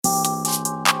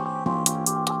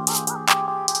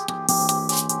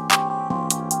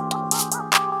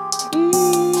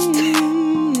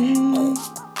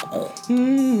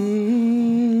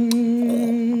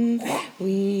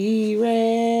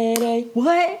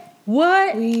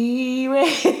What? We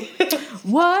ready?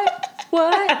 What?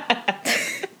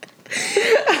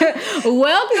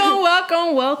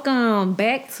 Welcome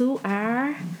back to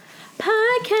our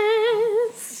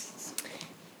podcast.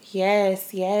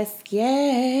 Yes.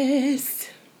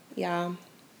 Y'all,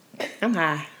 I'm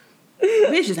high.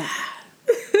 Bitch is high.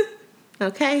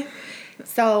 Okay?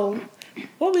 So,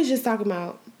 what we just talking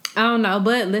about? I don't know,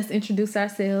 but let's introduce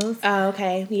ourselves. Oh,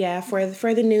 okay. Yeah, for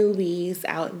the newbies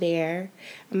out there.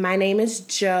 My name is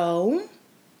Jo.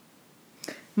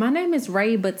 My name is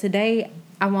Ray, but today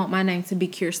I want my name to be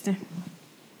Kirsten.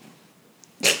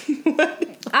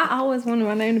 I always wanted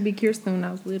my name to be Kirsten when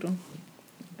I was little.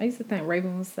 I used to think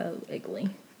Raven was so ugly.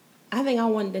 I think I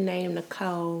wanted the name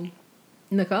Nicole.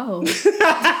 Nicole.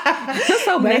 That's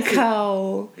so basic.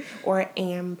 Nicole or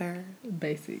Amber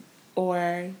Basic.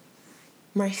 or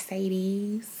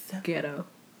Mercedes. Ghetto.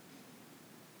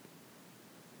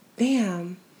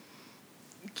 Damn.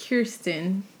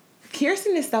 Kirsten.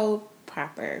 Kirsten is so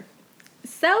proper.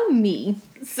 So me.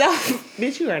 So,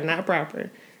 bitch, you are not proper.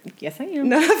 Yes, I am.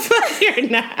 No, the fuck you're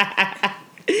not.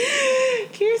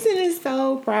 Kirsten is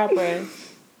so proper.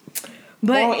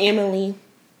 But or Emily.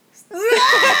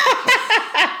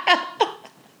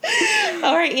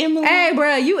 Or Emily. hey,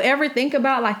 bro, you ever think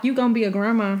about like you gonna be a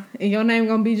grandma and your name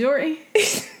gonna be Jordan?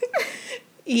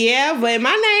 Yeah, but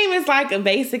my name is like a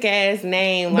basic ass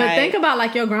name. But like, think about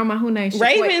like your grandma who named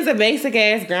Raven's a basic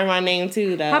ass grandma name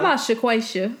too, though. How about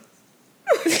Shaquaisha?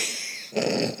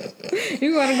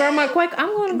 You going to Grandma Quake? I'm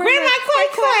going to Grandma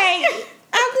Quay.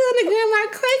 I'm going to Grandma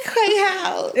Quay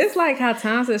house. It's like how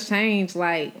times has changed.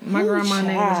 Like my grandma's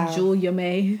name was Julia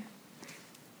May.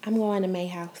 I'm going to May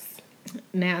house.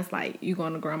 Now it's like you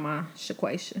going to Grandma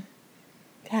Shaquaisha.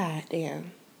 God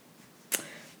damn.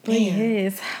 But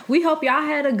yes, we hope y'all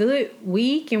had a good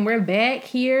week and we're back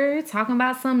here talking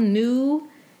about some new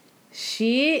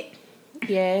shit.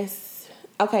 Yes.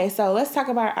 Okay, so let's talk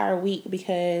about our week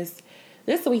because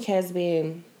this week has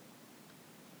been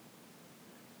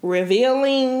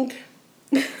revealing.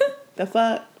 The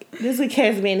fuck? This week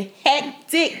has been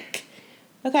hectic.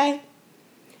 Okay?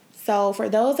 So for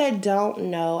those that don't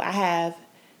know, I have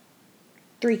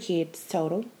 3 kids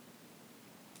total.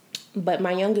 But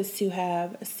my youngest 2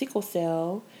 have sickle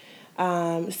cell.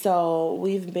 So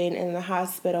we've been in the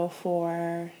hospital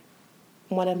for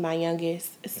one of my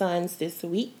youngest sons this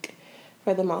week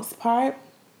for the most part.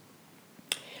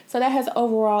 So that has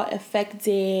overall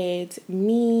affected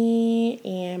me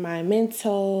and my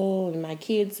mental and my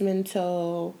kids'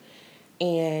 mental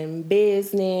and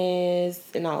business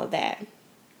and all of that.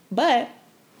 But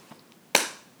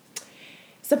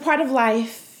it's a part of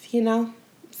life, you know?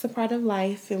 It's a part of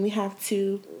life, and we have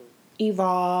to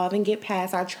evolve and get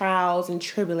past our trials and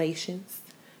tribulations.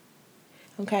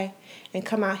 Okay? And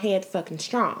come out head fucking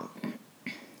strong.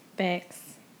 Facts.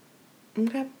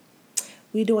 Okay?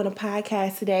 We doing a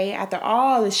podcast today after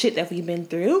all the shit that we've been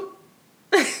through.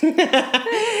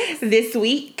 This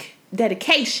week,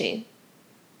 dedication.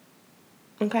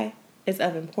 Okay? Is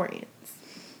of importance.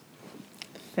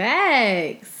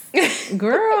 Facts.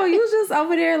 Girl, you just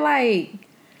over there like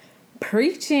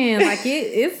preaching. Like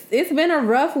it's been a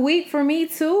rough week for me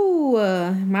too.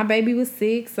 My baby was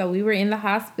sick, so we were in the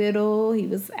hospital. He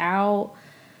was out,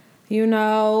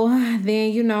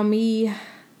 then me,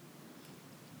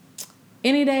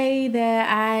 any day that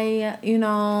I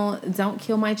don't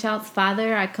kill my child's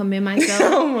father, I commend myself.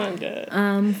 Oh my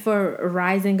God. For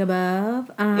rising above.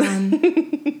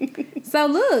 So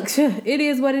look, it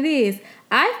is what it is.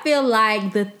 I feel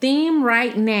like the theme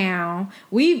right now,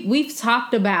 we've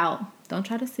talked about, don't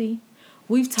try to see,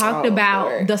 we've talked about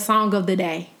Lord. The song of the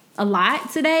day a lot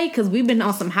today because we've been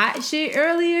on some hot shit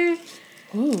earlier.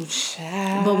 Ooh,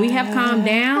 child. But we have calmed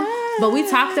down. But we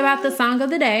talked about the song of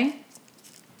the day.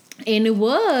 And it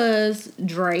was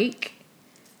Drake,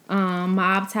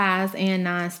 Mob Ties, and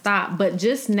Nonstop. But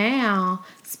just now,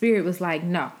 Spirit was like,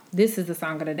 no, this is the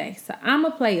song of the day. So I'm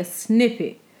going to play a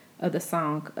snippet of the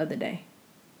song of the day.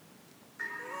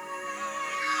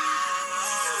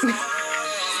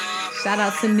 Shout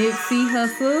out to Nipsey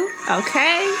Hussle.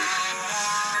 Okay.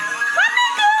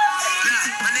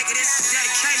 My nigga, this is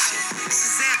dedication. This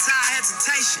is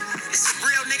anti-hesitation. This is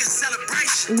real nigga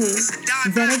celebration. This is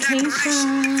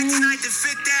Dedication. 59th and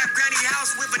 5th Ave, Granny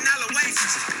House with vanilla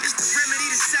wafers. It's the remedy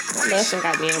to separation. That shit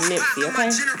got me on Nipsey, okay?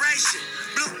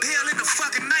 Blue pill in the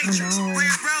fucking matrix.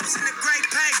 Red rose in the great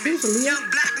pavement. Young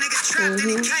black nigga trapped and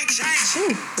he can't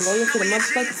change. Go into the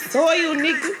motherfucking soil,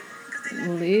 nigga.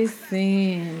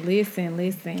 Listen.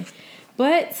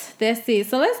 But that's it.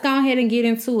 So let's go ahead and get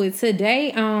into it.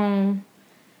 Today,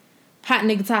 hot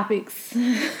nigga topics.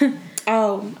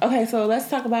 Oh, okay, so let's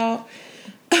talk about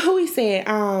Who we said?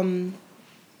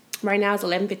 Right now it's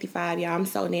 11:55, y'all. I'm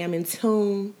so damn in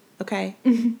tune. Okay.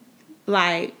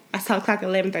 Like I saw the clock at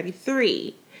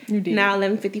 11:33. You did. Now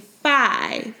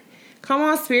 11:55. Come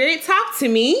on, Spirit, talk to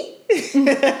me.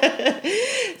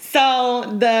 So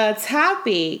the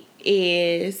topic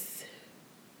is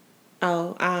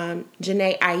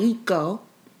Jhené Aiko.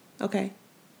 Okay.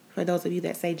 For those of you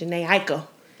that say Jhené Aiko,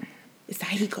 it's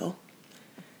Aiko.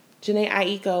 Jhené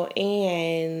Aiko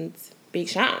and Big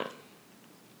Sean.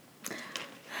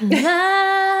 Love.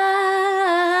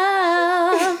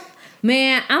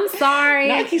 Man, I'm sorry.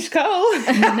 Not Keisha Cole.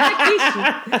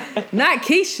 Not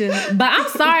Keisha. But I'm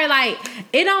sorry, like,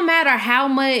 it don't matter how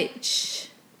much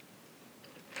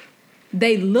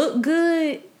they look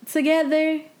good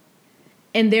together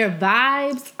and their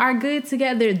vibes are good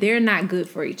together, they're not good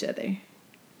for each other.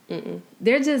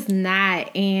 They're just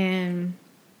not. And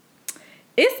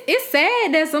it's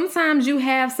sad that sometimes you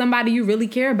have somebody you really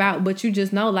care about, but you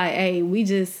just know, like, hey, we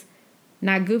just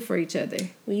not good for each other.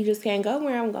 Well, you just can't go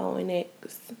where I'm going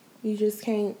next. You just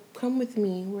can't come with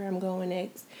me where I'm going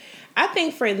next. I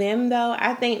think for them, though,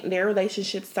 I think their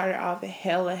relationship started off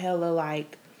hella,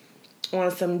 like, on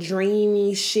some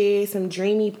dreamy shit, some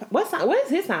dreamy... What is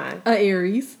his sign?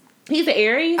 Aries. He's an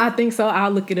Aries? I think so. I'll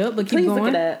look it up, but keep Please going.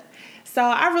 look it up. So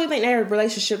I really think their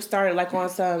relationship started, like, on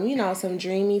some, you know, some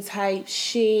dreamy type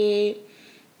shit.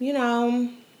 You know,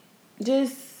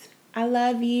 just... I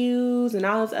love yous and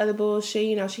all this other bullshit.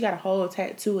 You know, she got a whole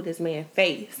tattoo of this man's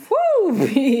face. Woo!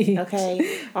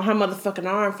 Okay? On her motherfucking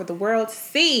arm for the world to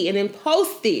see and then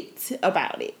post it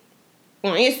about it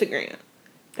on Instagram.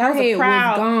 That was a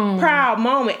proud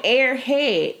moment.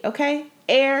 Airhead, okay?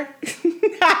 Airhead,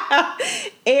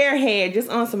 just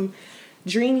on some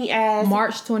dreamy ass.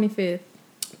 March 25th.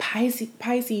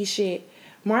 Pisces shit.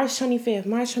 March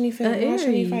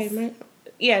 25th.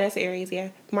 Yeah, that's Aries, yeah.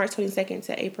 March 22nd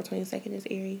to April 22nd is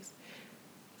Aries.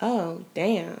 Oh,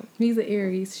 damn. He's an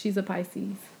Aries. She's a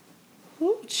Pisces.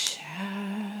 Ooh,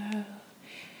 child.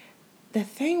 The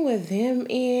thing with them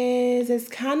is, it's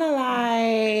kind of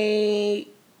like,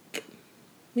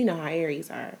 we know how Aries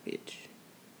are, bitch.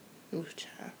 Ooh,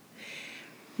 child.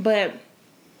 But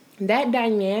that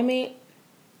dynamic,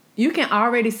 you can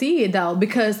already see it though,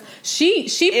 because she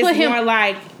put him more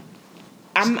like,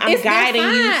 I'm guiding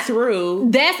you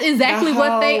through. That's exactly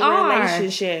what they are.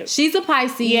 Relationship. She's a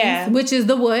Pisces, which is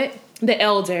the what? The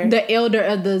elder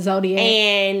of the zodiac.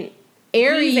 And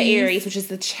Aries, he's the Aries, which is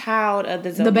the child of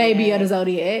the zodiac. The baby of the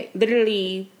zodiac.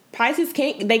 Literally, Pisces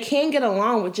can get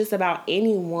along with just about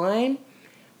anyone.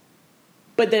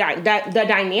 But the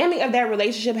dynamic of that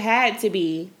relationship had to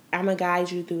be, I'm gonna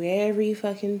guide you through every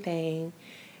fucking thing.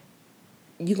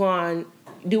 You gonna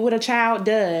do what a child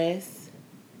does.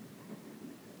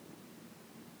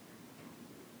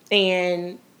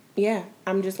 And yeah,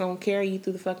 I'm just gonna carry you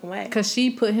through the fucking way. Cause she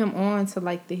put him on to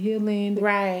like the healing,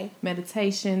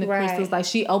 meditation, the crystals. Like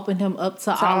she opened him up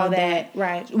to all of that.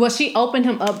 Right. Well, she opened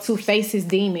him up to face his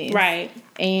demons. Right.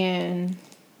 And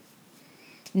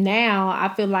now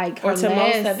I feel like her most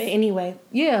of it anyway.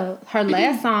 Yeah, her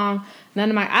last song,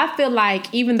 I feel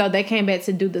like even though they came back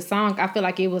to do the song, I feel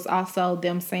like it was also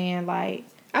them saying like,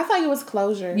 I feel like it was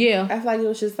closure. Yeah. I feel like it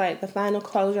was just like the final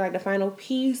closure, like the final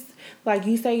piece. Like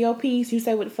you say your piece, you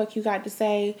say what the fuck you got to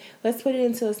say. Let's put it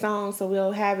into a song so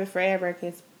we'll have it forever,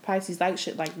 because Pisces like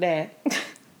shit like that.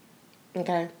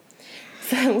 Okay.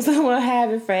 So we'll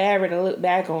have it forever to look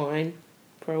back on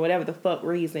for whatever the fuck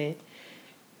reason.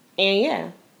 And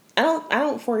yeah, I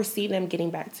don't foresee them getting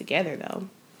back together though.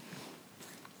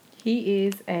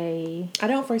 I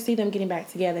don't foresee them getting back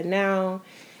together now.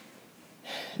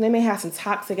 They may have some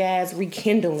toxic ass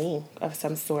rekindling of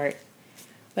some sort,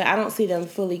 but I don't see them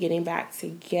fully getting back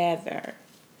together.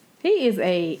 He is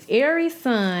a Aries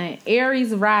sun,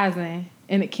 Aries rising,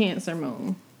 and a Cancer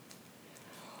moon.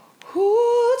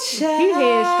 Ooh,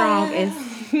 child. He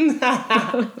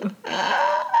headstrong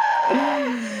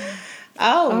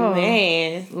oh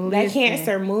man, listen. That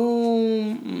Cancer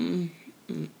moon,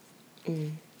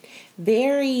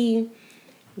 very,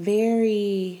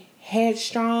 very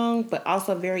headstrong, but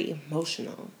also very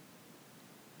emotional.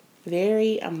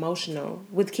 Very emotional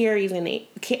with Carrie's and the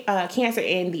Cancer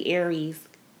and the Aries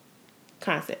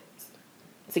concepts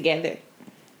together.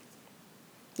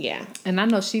 Yeah, and I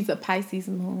know she's a Pisces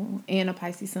moon and a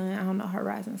Pisces sun. I don't know her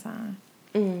rising sign.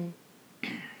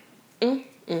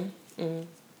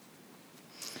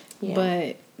 Yeah.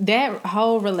 But that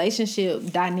whole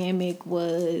relationship dynamic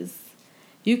was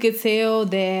you could tell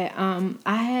that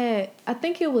I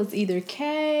think it was either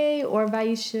Kay or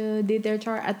Vaisha did their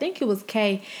chart. I think it was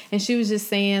Kay, and she was just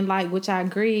saying, like, which I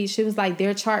agree. She was like,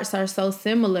 their charts are so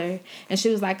similar, and she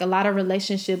was like, a lot of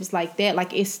relationships like that,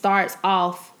 like, it starts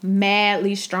off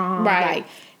madly strong, right? Like,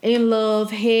 in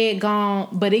love, head gone,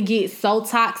 but it gets so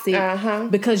toxic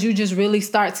because you just really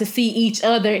start to see each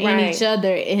other in each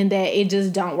other, and that it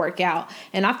just don't work out.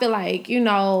 And I feel like, you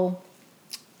know,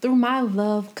 through my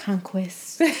love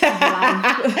conquest of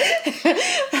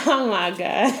life, oh my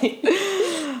God,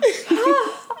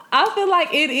 I feel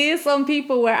like it is some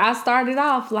people where I started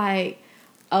off like,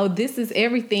 oh, this is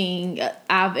everything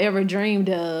I've ever dreamed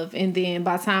of, and then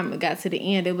by the time it got to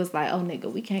the end, it was like, oh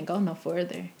nigga, we can't go no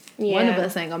further. Yeah. One of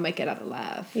us ain't gonna make it out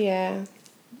alive. Yeah,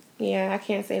 I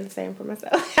can't say the same for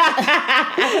myself.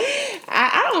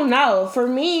 I don't know. For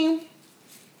me,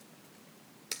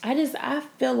 I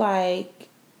feel like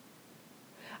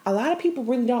a lot of people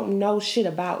really don't know shit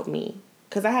about me.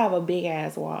 Because I have a big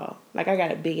ass wall. Like, I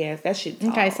got a big ass, that shit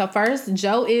tall. Okay, so first,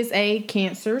 Joe is a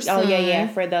Cancer sun. Oh, yeah.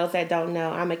 For those that don't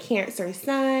know, I'm a Cancer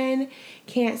sun,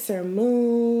 Cancer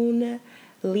moon,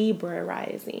 Libra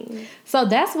rising. So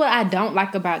that's what I don't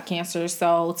like about Cancer.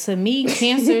 So to me,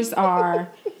 Cancers are,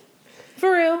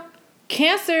 for real,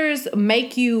 Cancers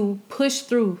make you push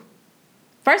through.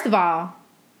 First of all,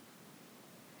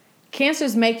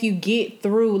 Cancers make you get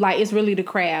through, like, it's really the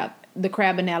crab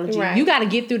analogy. Right. You got to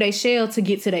get through their shell to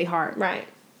get to their heart. Right.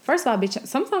 First of all, bitch,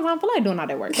 sometimes I don't feel like doing all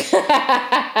that work.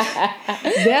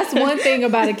 That's one thing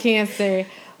about a Cancer.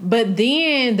 But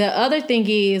then the other thing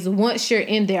is, once you're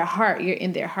in their heart, you're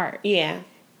in their heart. Yeah.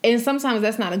 And sometimes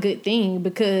that's not a good thing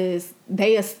because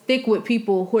they stick with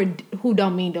people who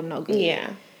don't mean them no good.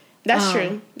 Yeah. That's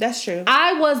true. That's true.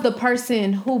 I was the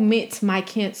person who meant my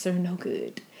Cancer no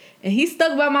good. And he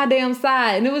stuck by my damn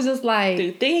side. And it was just like...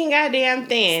 Dude, thin goddamn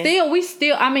thin.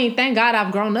 I mean, thank God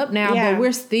I've grown up now. Yeah. But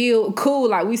we're still cool.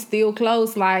 Like, we still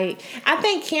close. Like... I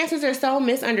think Cancers are so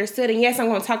misunderstood. And yes, I'm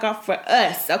going to talk off for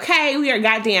us. Okay? We are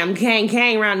goddamn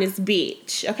gang around this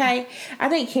bitch. Okay? I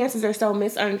think Cancers are so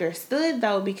misunderstood,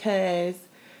 though, because...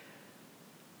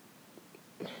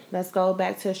 Let's go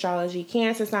back to astrology.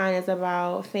 Cancer sign is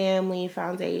about family,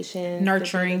 foundation,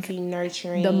 nurturing.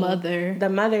 The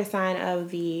mother sign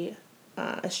of the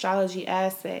astrology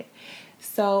aspect.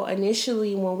 So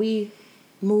initially, when we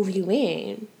move you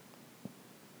in,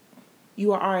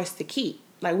 you are ours to keep.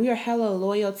 Like, we are hella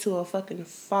loyal to a fucking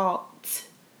fault.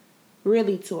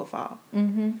 Really to a fault.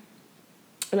 Mm-hmm.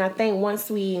 And I think once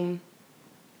we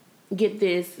get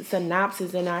this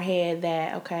synopsis in our head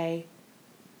that, okay,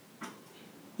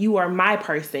 you are my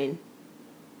person,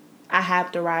 I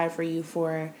have to ride for you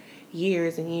for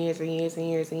years and years and years and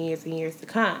years and years and years to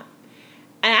come.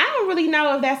 And I don't really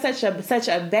know if that's such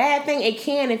a bad thing. It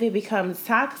can if it becomes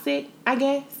toxic, I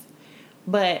guess.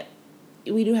 But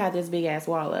we do have this big ass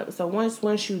wall up. So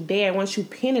once you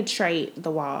penetrate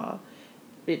the wall,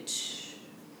 bitch,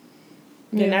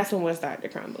 then that's when we'll start to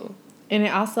crumble. And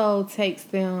it also takes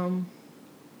them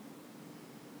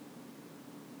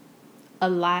a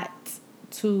lot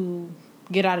to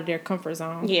get out of their comfort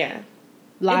zone. Yeah.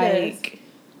 Like,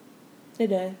 it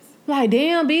does. Like,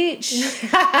 damn, bitch.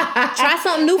 Try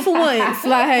something new for once.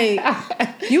 Like,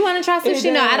 you want to try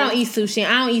sushi? No, I don't eat sushi.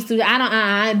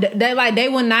 They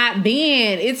will not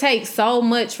bend. It takes so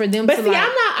much for them to, see, like...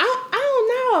 I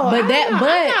don't know. But I'm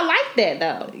not like that,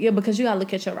 though. Yeah, because you got to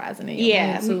look at your rising and your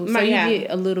moon, too. So you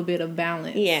get a little bit of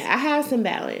balance. Yeah, I have some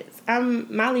balance.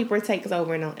 My Libra takes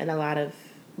over in a lot of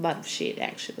shit,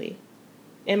 actually.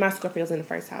 And my Scorpio's in the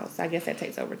first house. So I guess that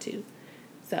takes over too.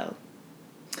 So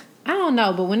I don't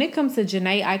know, but when it comes to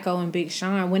Jhené Aiko and Big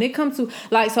Sean, when it comes to,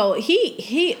 like, so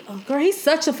he's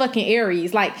such a fucking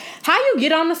Aries. Like, how you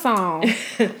get on the song?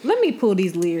 Let me pull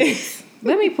these lyrics.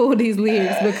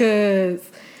 Because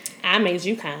I made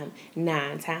you come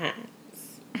 9 times.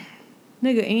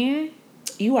 Nigga, and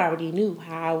you already knew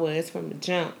how I was from the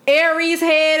jump. Aries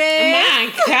headed.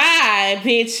 My God,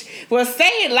 bitch. Well, say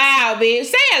it loud, bitch.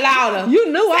 Say it louder.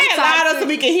 You knew I'm toxic. Say it louder so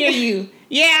we can hear you.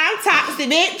 Yeah, I'm toxic,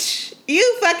 bitch.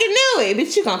 You fucking knew it.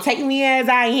 Bitch, you gonna take me as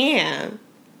I am.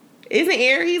 Isn't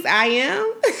Aries I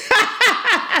am?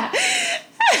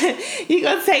 You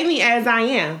gonna take me as I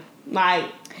am. Like,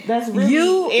 that's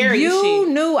really Aries shit. You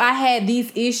knew I had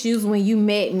these issues when you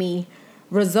met me.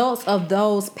 Results of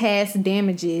those past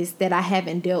damages that I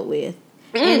haven't dealt with.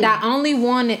 And I only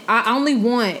want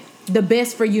the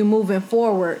best for you moving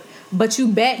forward. But you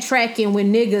backtracking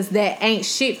when niggas that ain't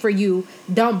shit for you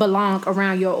don't belong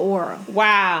around your aura.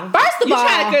 Wow. First of all, you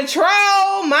trying to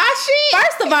control my shit?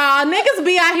 First of all, niggas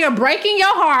be out here breaking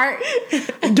your heart,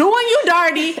 doing you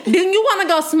dirty. Then you want to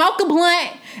go smoke a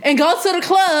blunt and go to the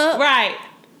club. Right.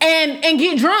 And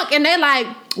get drunk, and they're like,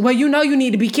 well, you know you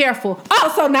need to be careful.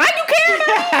 Oh, so now you care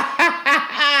about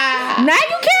me? Now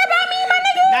you care about me, my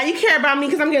nigga? Now you care about me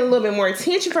because I'm getting a little bit more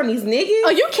attention from these niggas?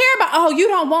 Oh, you care about, oh, you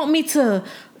don't want me to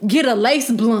get a lace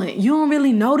blunt. You don't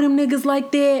really know them niggas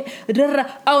like that. Da-da-da.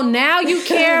 Oh, now you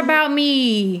care about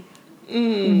me.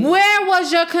 Where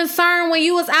was your concern when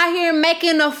you was out here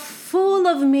making a fool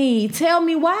of me? Tell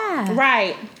me why.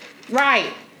 Right.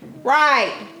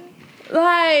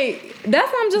 Like,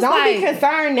 that's what I'm just Don't like. be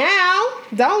concerned now.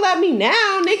 Don't let me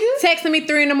now, nigga. Texting me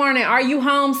 3 a.m. Are you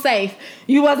home safe?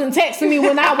 You wasn't texting me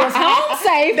when I was home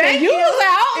safe. And you was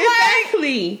out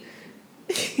exactly.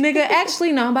 Nigga,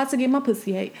 actually, no, I'm about to get my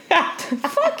pussy ate.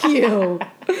 Fuck you.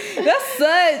 That's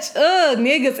such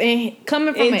niggas, and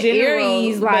coming from an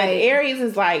Aries, like Aries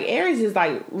is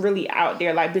like really out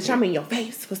there. Like, bitch, I'm in your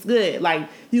face. What's good? Like,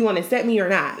 you want to accept me or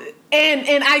not?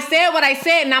 And I said what I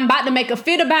said, and I'm about to make a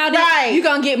fit about it. Right. You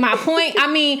gonna get my point. I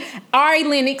mean, Ari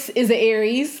Lennox is an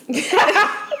Aries. And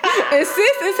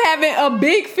sis is having a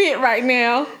big fit right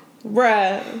now.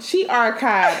 Bruh, she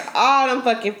archived all them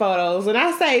fucking photos. When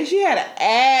I say she had an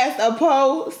ass a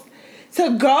post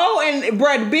to go and,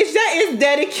 bruh, bitch, that is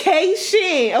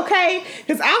dedication, okay?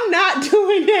 Because I'm not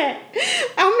doing that.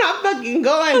 I'm not fucking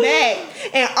going back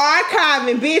and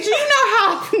archiving, bitch. You know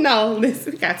how, no,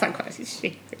 listen, we gotta talk about this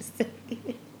shit for a second.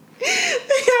 We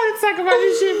gotta talk about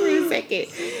this shit for a second.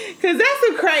 Because that's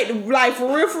some crazy, like, for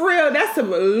real, that's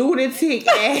some lunatic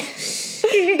ass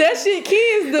shit. That shit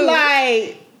kids do.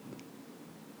 Like,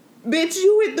 bitch,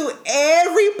 you went through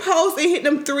every post and hit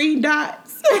them 3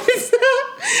 dots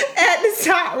at the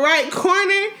top right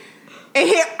corner and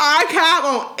hit archive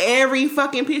on every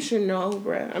fucking picture. No,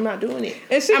 bruh, I'm not doing it.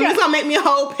 I'm just gonna make me a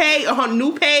whole page, a whole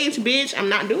new page, bitch. I'm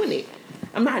not doing it.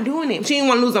 She didn't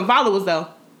want to lose some followers, though.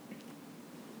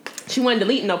 She wasn't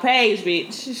deleting no page,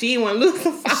 bitch. She didn't want to lose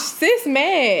some followers. Sis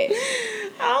mad.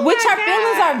 Oh, which her God.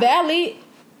 feelings are valid.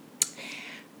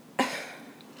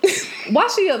 Why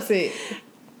she upset?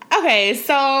 Okay,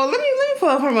 so let me pull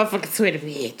up her motherfucking Twitter,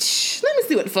 bitch. Let me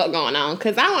see what the fuck going on,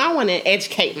 because I want to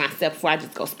educate myself before I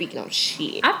just go speaking on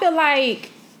shit. I feel like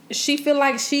she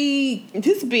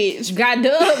This bitch got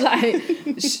dubbed. Like,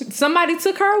 somebody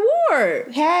took her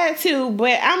award. had to,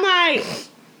 but I'm like,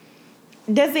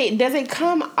 does it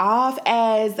come off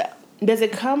as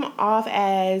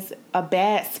a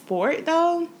bad sport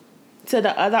though to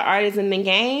the other artists in the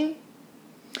game?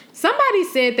 Somebody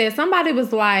said that. Somebody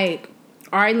was like,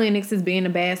 Ari Lennox is being a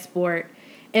bad sport.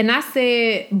 And I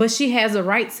said, but she has a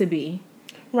right to be.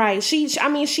 Right. She is.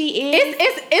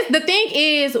 It's the thing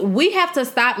is, we have to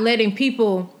stop letting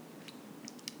people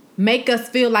make us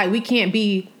feel like we can't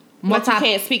be you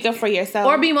can't speak up for yourself.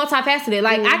 or be multifaceted.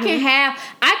 Like, I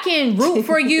can root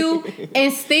for you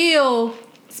and still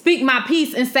speak my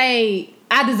piece and say,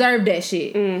 I deserve that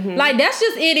shit. Mm-hmm. Like, that's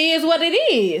just, it is what it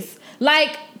is.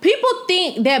 Like, people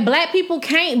think that black people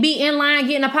can't be in line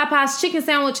getting a Popeye's chicken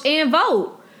sandwich and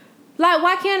vote. Like,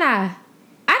 why can't I?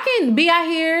 I can be out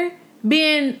here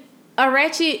being a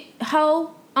ratchet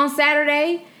hoe on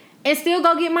Saturday and still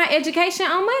go get my education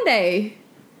on Monday.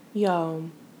 Yo.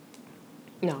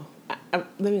 No.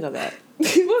 Let me go back.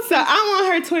 So I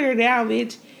want her Twitter down,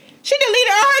 bitch. She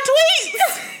deleted all her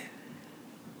tweets.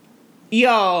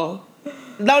 Yo.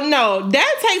 No.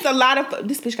 That takes a lot of...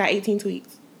 This bitch got 18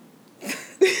 tweets.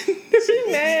 She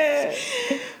mad.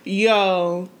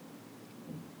 Yo.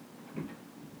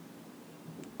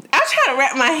 I'm trying to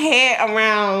wrap my head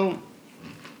around...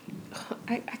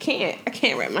 I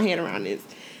can't wrap my head around this.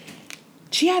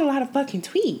 She had a lot of fucking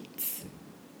tweets.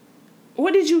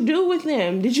 What did you do with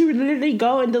them? Did you literally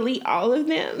go and delete all of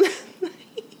them?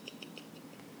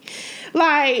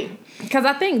 Like... Because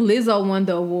I think Lizzo won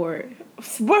the award.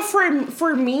 But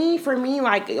for me,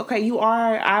 like, okay, you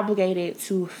are obligated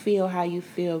to feel how you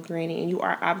feel, granny, and you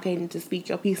are obligated to speak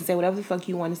your piece and say whatever the fuck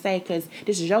you want to say, because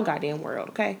this is your goddamn world,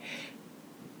 okay?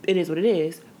 It is what it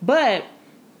is. But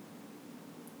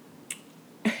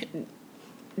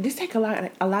this take a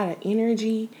lot of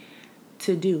energy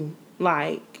to do.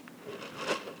 Like,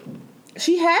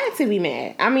 she had to be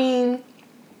mad. I mean,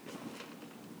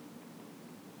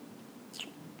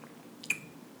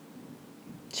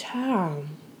 child.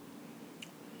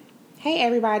 Hey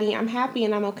everybody, I'm happy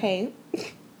and I'm okay.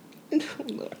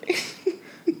 Lord.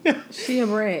 She a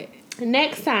brat.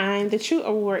 Next time, the true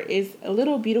award is a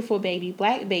little beautiful baby,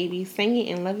 black baby, singing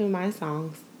and loving my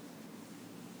songs.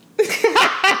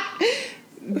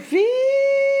 Bitch,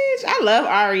 I love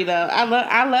Ari though. I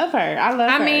love her.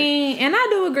 I mean, and I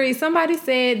do agree. Somebody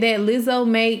said that Lizzo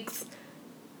makes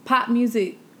pop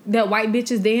music that white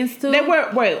bitches dance to.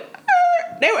 Wait.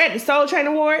 They were at the Soul Train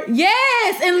Award.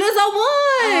 Yes, and Lizzo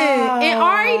won, and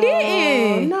Ari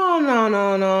didn't. No.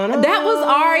 That was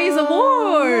Ari's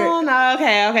award. No.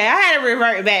 Okay. I had to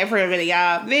revert back for a minute,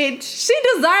 y'all. Bitch, She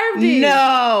deserved it.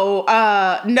 no.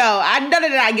 I know that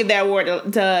I give that award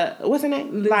to what's her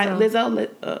name? Lizzo. Okay,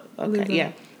 Lizzo.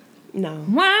 yeah. No.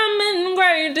 Woman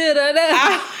great did it.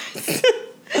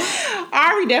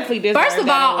 Ari definitely deserves First of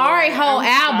that all, award. Ari's whole I'm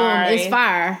album sorry. is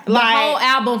fire. The Like- whole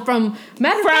album from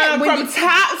From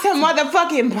top to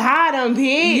motherfucking bottom,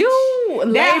 bitch. You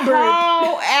that labored.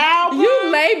 whole album.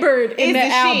 You labored in is that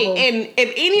the album. shit. And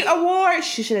if any award,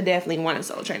 she should have definitely won a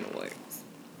Soul Train Awards.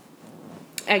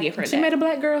 I give her She that. made a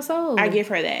black girl soul. I give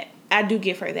her that. I do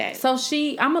give her that. So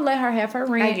I'm gonna let her have her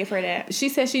rant. I give her that. She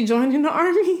said she joined in the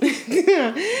army.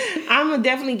 I'm gonna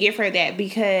definitely give her that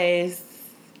because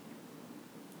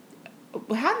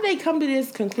how did they come to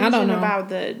this conclusion know. about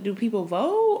do people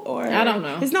vote or I don't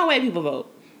know. There's no way people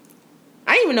vote.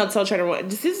 I didn't even know the Soul Train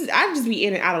Awards. I just be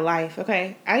in and out of life.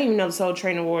 Okay, I didn't even know the Soul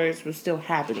Train Awards was still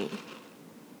happening.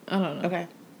 I don't know. Okay,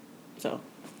 so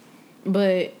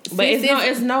But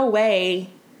it's no way.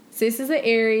 Sis is an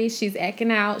Aries. She's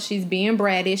acting out. She's being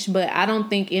bratish, but I don't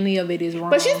think any of it is wrong.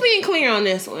 But she's being clear on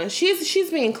this one. She's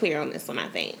being clear on this one. I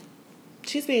think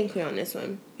she's being clear on this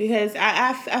one because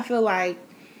I feel like.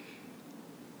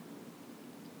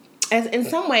 As in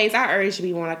some ways, our Aries should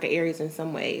be more like an Aries in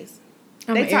some ways.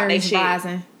 I'm They an talk they Aries shit.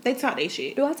 rising. They talk they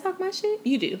shit. Do I talk my shit?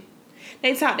 You do.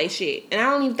 They talk they shit. And I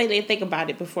don't even think they think about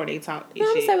it before they talk their I'm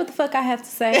gonna shit. say what the fuck I have to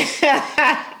say.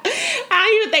 I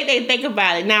don't even think they think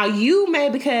about it. Now, you may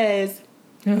because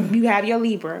you have your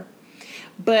Libra.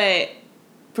 But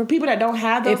for people that don't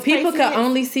have those If people could placements-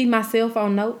 only see my cell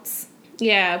phone notes.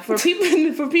 Yeah, for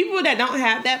people that don't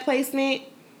have that placement,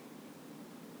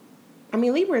 I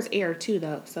mean Libra is air too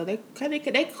though, so they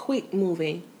quick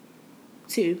moving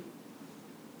too.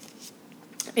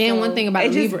 And So, one thing about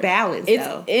it's just Libra, balance, it's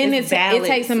though. and It's it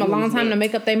takes them a long time to movement.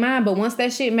 make up their mind. But once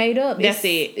that shit made up, That's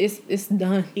it. It's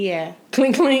done. Yeah,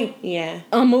 Clink clink, yeah,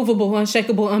 unmovable,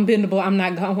 unshakable, unbendable. I'm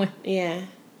not going. yeah.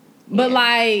 But Yeah.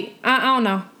 like I don't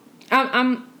know.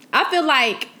 I feel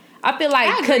like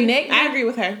I agree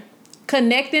with her.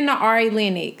 connecting to Ari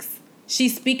Lennox.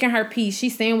 She's speaking her piece.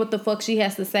 She's saying what the fuck she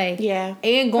has to say. Yeah,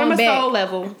 And going from a back soul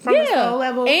level. From a soul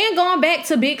level, And going back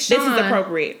to Big Sean. this is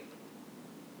appropriate.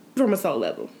 From a soul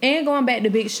level. And going back to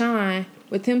Big Sean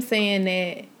with him saying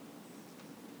that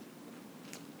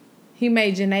he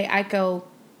made Janae Aiko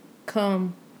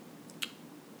come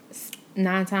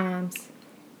 9 times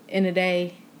in a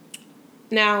day.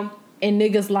 Now, And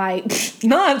niggas like,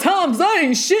 9 times I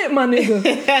ain't shit, my nigga.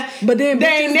 But then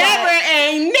they bitches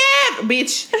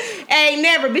ain't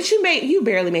never, bitch. You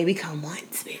barely made me come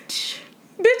once, bitch.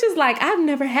 bitches like, I've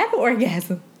never had an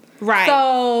orgasm. Right.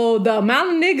 So the amount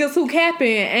of niggas who capping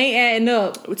ain't adding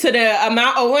up. To the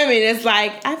amount of women that's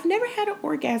like, I've never had an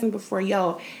orgasm before.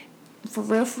 Yo, for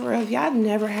real, y'all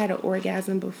never had an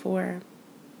orgasm before.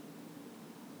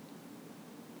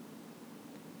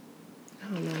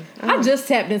 I don't know. I just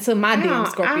tapped into my damn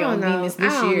Scorpio I and don't know. Venus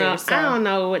this I don't year. know. So I don't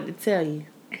know what to tell you.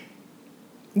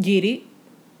 get it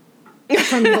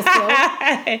from yourself.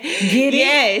 Get it.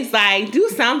 Yes, like do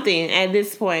something at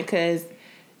this point because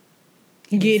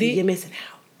Get you're it. missing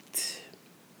out.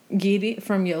 Get it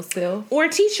from yourself. Or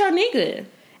teach your nigga.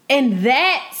 And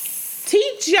that's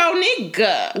Teach your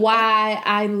nigga. why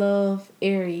I love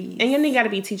Aries. And your nigga gotta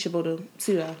be teachable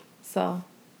too though. So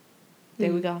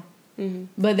there we go. Mm-hmm.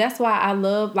 But that's why I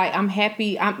love, like, I'm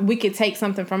happy. We could take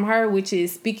something from her, which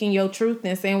is speaking your truth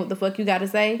and saying what the fuck you got to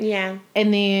say. Yeah.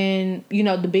 And then,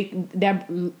 that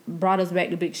brought us back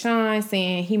to Big Sean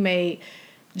saying he made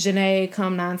Janae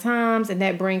come 9 times. And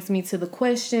that brings me to the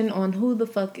question on who the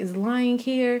fuck is lying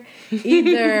here.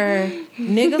 Either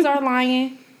niggas are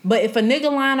lying, but if a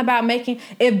nigga lying about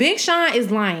if Big Sean is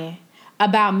lying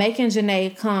about making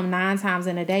Janae come 9 times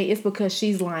in a day, it's because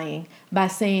she's lying by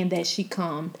saying that she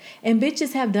cummed. And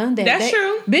bitches have done that. That's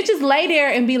true. Bitches lay there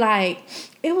and be like,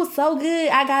 it was so good,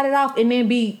 I got it off. And then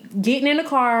be getting in the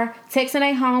car, texting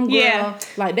a homegirl. Yeah.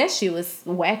 Like, that shit was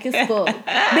whack as fuck.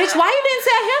 Bitch, why you didn't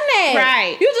tell him that?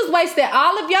 Right. You just wasted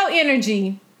all of your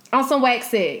energy on some whack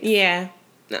sex. Yeah.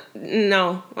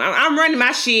 No. I'm running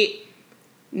my shit.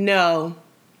 No.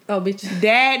 Oh, bitch.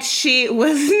 That shit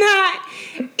was not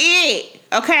it.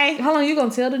 Okay? How long you gonna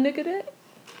tell the nigga that?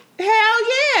 Hell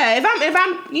yeah. If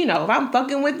I'm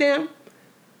fucking with them,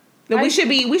 then we should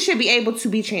be able to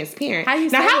be transparent. How you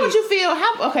now, say how would it? you feel?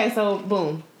 Okay, so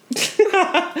boom.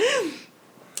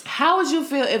 How would you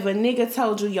feel if a nigga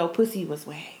told you your pussy was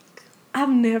whack? I've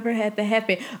never had that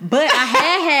happen. But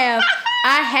I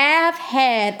have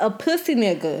had a pussy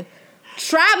nigga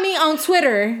tried me on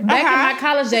Twitter back in my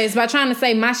college days by trying to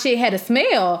say my shit had a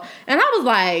smell. And I was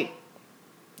like,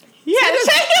 you had to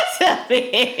check yourself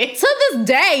in. to this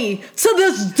day, to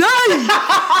this day,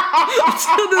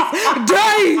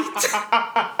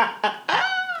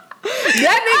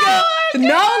 that nigga,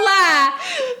 no lie,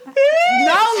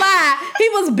 he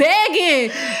was begging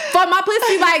for my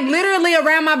pussy, like, literally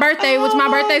around my birthday, which my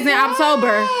birthday's in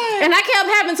October. And I kept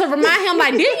having to remind him,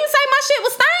 like, didn't you say my shit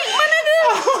was stank, my nigga?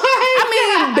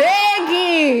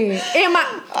 Begging.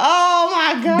 Oh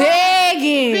my God.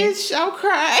 Begging. Bitch, I'm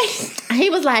crying. He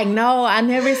was like, no, I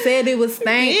never said it was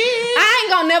stank. I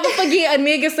ain't gonna never forget a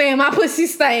nigga saying my pussy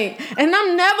stank. And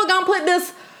I'm never gonna put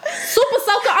this super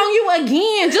soaker on you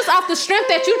again just off the strength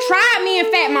that you tried me and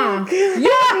Fat Mom. You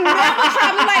never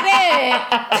tried me like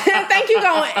that. Think you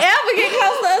gonna ever get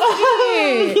close to us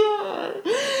again.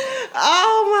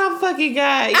 Oh my fucking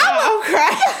God. I'm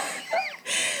crying.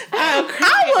 I'm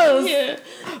crying.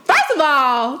 First of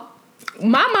all,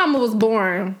 my mama was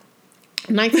born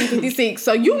 1956,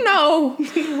 so you know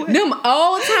them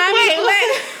old time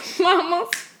mamas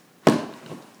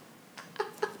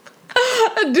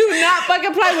do not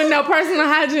fucking play with no personal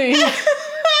hygiene.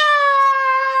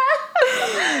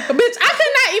 Bitch, I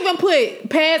could not even put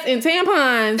pads and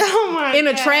tampons in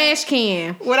a trash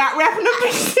can without wrapping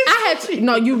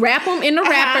them. You wrap them in the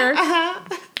wrapper.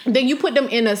 Then you put them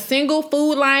in a single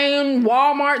Food Lion,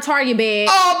 Walmart, Target bag.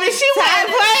 Oh, bitch, she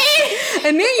wasn't playing.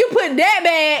 And then you put that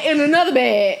bag in another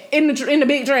bag in the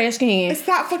big trash can.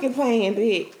 Stop fucking playing,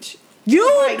 bitch. You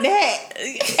like that.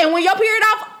 And when your period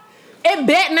off, it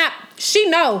bet not. She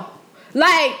know.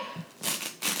 Like,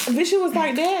 bitch, she was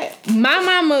like that. My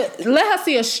mama let her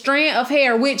see a strand of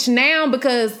hair, which now,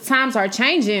 because times are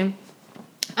changing,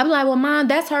 I'm like, well, Mom,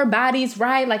 that's her body's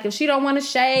right. Like, if she don't want to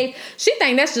shave, she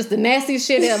think that's just the nastiest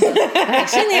shit ever. Like,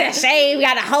 she need a shave,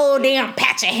 got a whole damn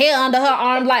patch of hair under her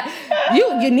arm. Like,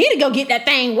 you need to go get that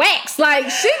thing waxed. Like,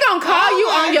 she gonna call you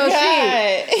on your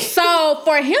shit. So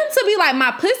for him to be like,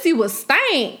 my pussy was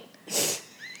stank,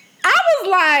 I was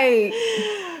like,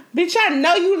 bitch, I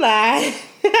know you lied.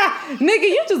 Nigga,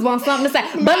 you just want something to say.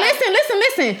 But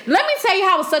listen. Let me tell you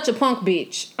how I was such a punk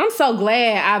bitch. I'm so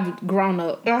glad I've grown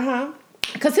up.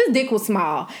 Because his dick was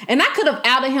small. And I could have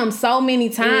outed him so many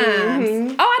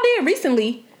times. Oh, I did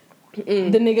recently.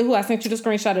 The nigga who I sent you the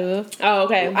screenshot of. Oh,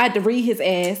 okay. I had to read his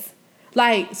ass.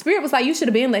 Like, Spirit was like, you should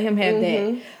have been let him have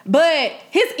that. But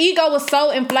his ego was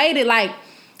so inflated. Like,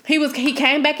 he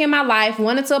came back in my life,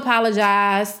 wanted to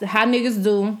apologize, how niggas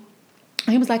do.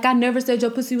 He was like, I never said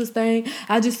your pussy was stank.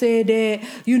 I just said that,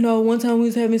 one time we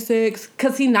was having sex.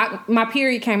 Because my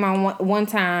period came on one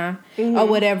time or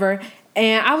whatever.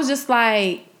 And I was just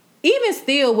like, even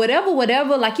still, whatever,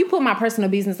 like, you put my personal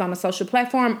business on a social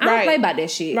platform, I don't play about that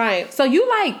shit. Right. So you,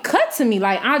 like, cut to me.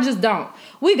 Like, I just don't.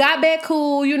 We got back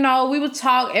cool, we would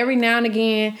talk every now and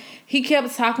again. He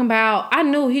kept talking about, I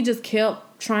knew he just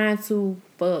kept trying to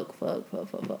fuck.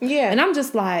 Yeah. And I'm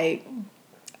just like,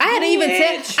 I even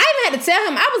had to tell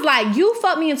him, I was like, you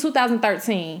fucked me in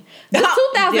 2013. The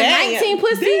 2019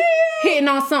 pussy hitting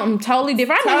on something totally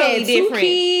different. I had 2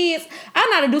 kids. I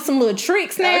know how to do some little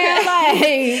tricks now.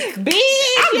 Okay. Like, bitch,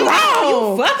 I'm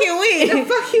grown. You fucking weird. The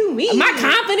fuck you mean? My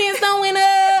confidence done went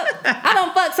up. I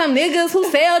done fuck some niggas who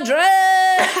sell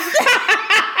drugs.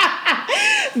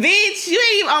 Bitch, you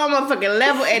ain't even on my fucking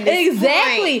level at this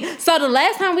point. So the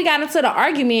last time we got into the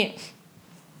argument,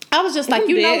 I was just like,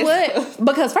 you know what?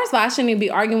 Because first of all, I shouldn't even be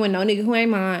arguing with no nigga who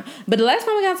ain't mine. But the last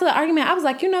time we got into the argument, I was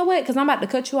like, you know what? Because I'm about to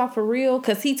cut you off for real.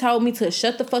 Because he told me to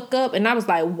shut the fuck up. And I was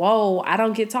like, whoa, I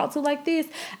don't get talked to like this.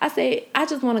 I said, I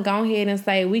just want to go ahead and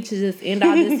say we should just end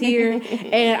all this here.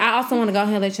 And I also want to go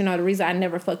ahead and let you know the reason I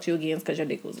never fucked you again is because your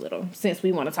dick was little. Since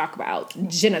we want to talk about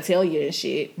genitalia and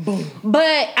shit. Boom.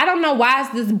 But I don't know why it's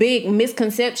this big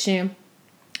misconception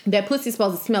that pussy's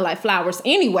supposed to smell like flowers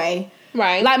anyway.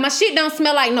 Right. Like, my shit don't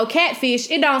smell like no catfish.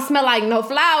 It don't smell like no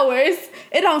flowers.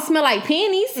 It don't smell like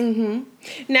pennies.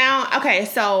 Now, okay,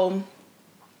 so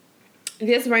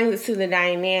this brings us to the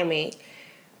dynamic.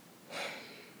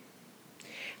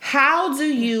 How do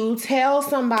you tell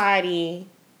somebody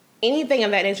anything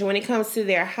of that nature when it comes to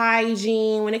their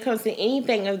hygiene, when it comes to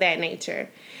anything of that nature?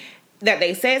 That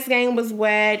their sex game was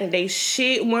wet, that they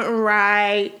shit wasn't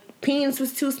right, penis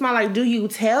was too small. Like, do you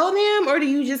tell them or do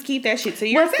you just keep that shit to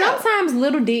yourself? Well, sometimes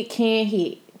little dick can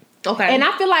hit. Okay. And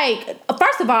I feel like,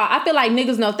 first of all, I feel like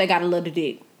niggas know if they got a little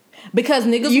dick. Because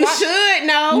niggas should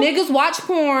know. Niggas watch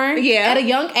porn at a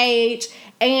young age.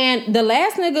 And the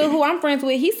last nigga who I'm friends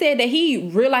with, he said that he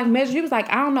real life measured. He was like,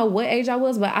 I don't know what age I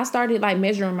was, but I started like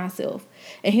measuring myself.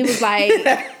 And he was like,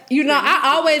 I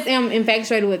always am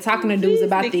infatuated with talking to dudes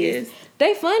about this.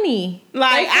 They funny.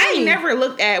 Like, They funny. I never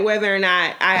looked at whether or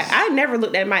not I never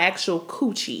looked at my actual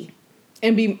coochie.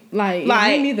 And be like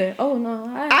me neither. Oh no.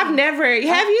 I've never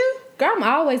have you? Girl, I'm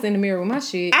always in the mirror with my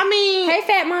shit. I mean, hey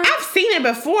fat mom. I've seen it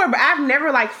before, but I've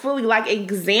never like fully like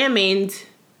examined,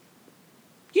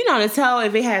 you know, to tell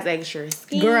if it has extra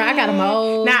skin. Girl, I got a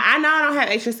mole. Now I know I don't have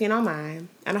extra skin on mine.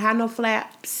 I don't have no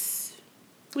flaps.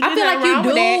 I feel like you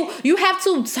do. You have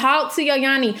to talk to your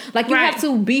Yanni. Like you have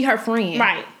to be her friend.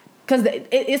 Right. Because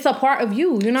it's a part of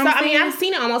you. You know what I'm saying? I mean, I've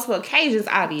seen it on multiple occasions,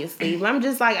 obviously. But I'm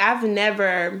just like, I've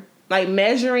never, like,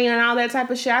 measuring and all that type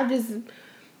of shit. I guess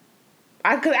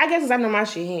because I know my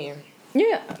shit here.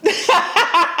 Yeah.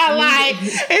 Like,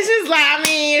 it's just like, I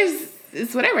mean,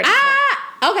 it's whatever.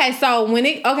 Okay, so when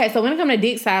it comes to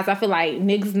dick size, I feel like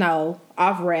niggas know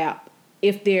off rap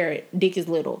if their dick is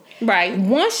little. Right.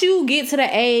 Once you get to the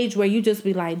age where you just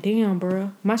be like, damn,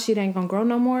 bro, my shit ain't gonna grow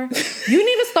no more, you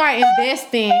need to start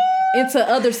investing into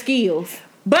other skills.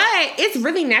 But it's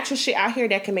really natural shit out here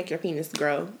that can make your penis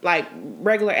grow. Like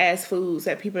regular ass foods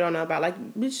that people don't know about. Like,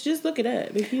 bitch, just look it up.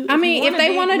 If they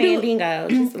want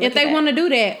to do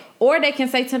that, or they can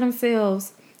say to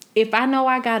themselves, if I know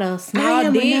I got a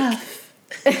small dick,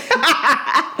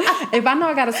 if I know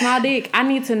I got a small dick, I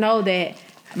need to know that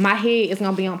my head is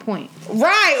gonna be on point.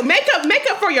 Right. Make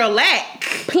up for your lack.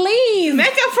 Please. Make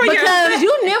up for your lack. Because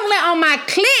you nibbling on my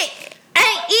clit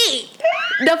ain't it.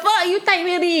 The fuck you think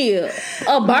it is?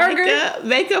 A burger?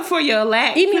 Make up for your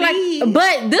lack. Like,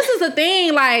 but this is the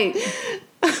thing, like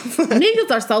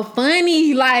niggas are so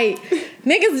funny. Like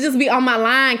niggas just be on my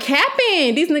line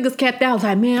capping. These niggas capped out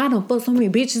like, man, I done fuck so many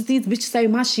bitches. These bitches say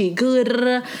my shit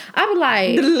good. I be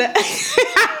like,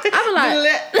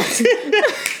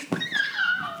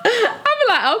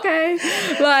 okay.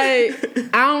 Like,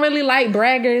 I don't really like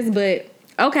braggers, but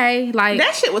okay, like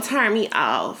that shit would turn me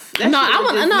off. I'm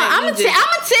gonna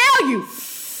tell you.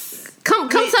 Come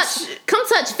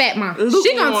touch Fat Mom.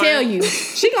 She gonna tell you.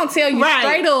 She gonna tell you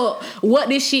straight up what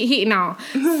this shit hitting on.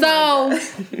 So,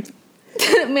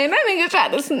 man, that nigga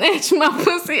tried to snatch my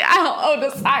pussy out of the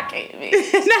socket, man.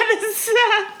 Not the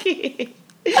socket.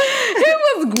 He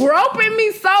was groping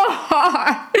me so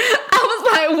hard. I was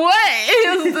like, what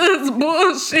is this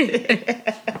bullshit?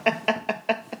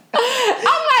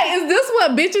 I'm like, is this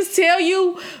what bitches tell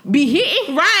you be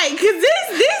hitting? Right, because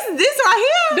this right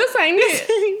here. This ain't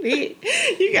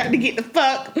it. You got to get the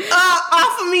fuck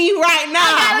off of me right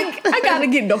now. I gotta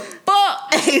get the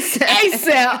fuck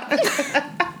ASAP.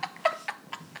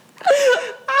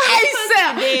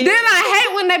 Then I hate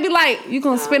when they be like, you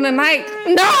gonna spend the night?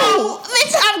 No,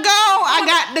 bitch, I'm gone. I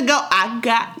got to go. I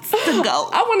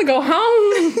want to go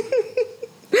home.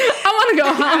 So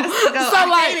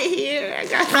I hate it here.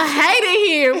 I hate it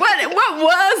here. What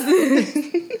was this?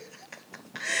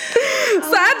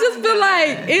 So I just feel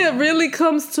like it really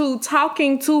comes to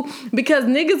talking to, because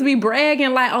niggas be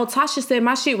bragging like, oh, Tasha said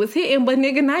my shit was hitting, but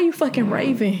nigga, now you fucking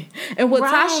Raven. And what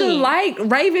Tasha like,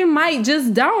 Raven might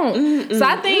just don't. So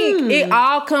I think it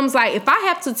all comes like, if I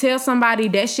have to tell somebody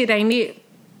that shit ain't it,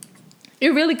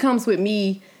 it really comes with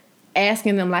me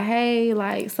asking them like, hey,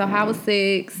 like, so how was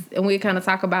sex? And we kind of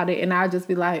talk about it, and I'll just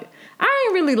be like, I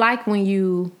ain't really like when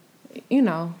you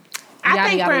know.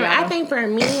 I think for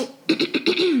me,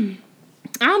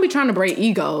 I don't be trying to break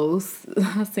egos.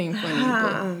 I seem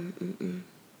funny,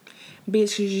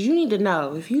 bitch, you need to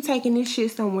know if you taking this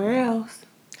shit somewhere else.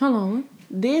 Hold on,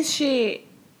 this shit.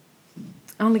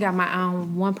 I only got my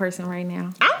own one person right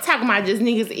now. I'm talking about just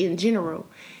niggas in general.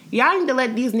 Y'all need to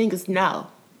let these niggas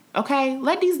know. Okay,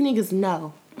 let these niggas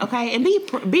know. Okay, and be.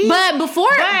 But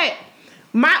before, but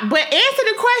answer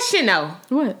the question though.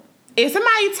 What? If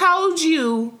somebody told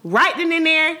you right then and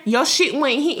there your shit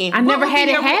went hitting, I never had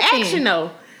it happen. Reaction,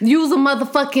 though? Use a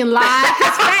motherfucking lie.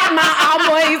 Cause Fat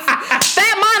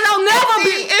Mom don't never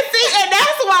be. And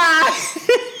that's why.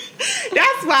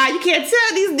 That's why you can't tell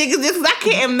these niggas this, because I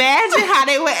can't imagine how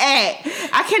they would act.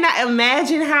 I cannot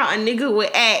imagine how a nigga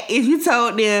would act if you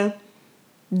told them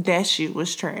that shit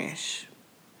was trash.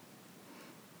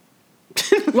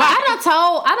 Well,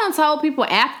 I done told people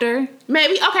after.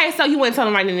 Maybe, okay, so you wouldn't tell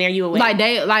them right in there, you would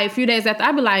wait. Like a few days after,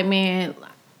 I'd be like, man,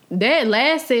 that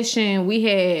last session we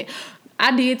had,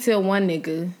 I did tell one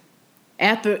nigga,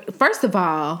 after, first of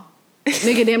all,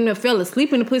 nigga damn near fell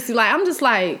asleep in the pussy. Like, I'm just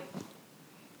like,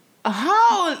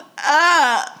 hold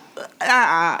up. But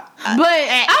I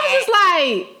was just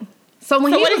like, So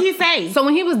when what did he say? So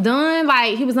when he was done,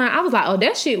 like he was done, I was like, oh,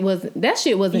 that shit wasn't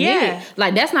it.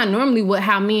 Like that's not normally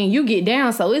how me and you get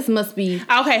down. So it must be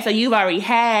okay. So you've already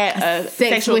had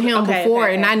sex with him before,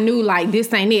 and I knew like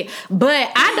this ain't it.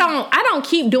 But I don't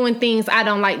keep doing things I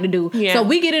don't like to do. Yeah. So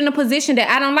we get in a position that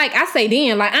I don't like. I say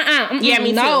then like yeah,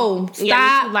 me no, too. stop.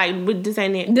 Yeah, me too. Like this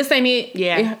ain't it. This ain't it.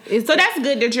 Yeah. So that's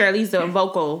good that you're at least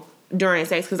vocal during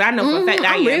sex, because I know for a fact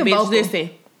I am. Bitch, vocal. Listen.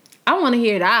 I want to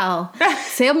hear it all.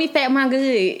 Tell me, fat my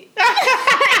good.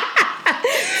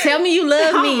 Tell me you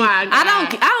love me. My God.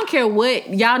 I don't care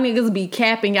what y'all niggas be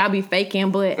capping, y'all be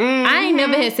faking, but I ain't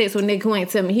never had sex with a nigga who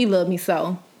ain't tell me he love me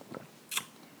so.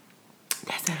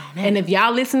 That's it on that. And if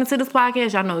y'all listening to this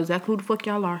podcast, y'all know exactly who the fuck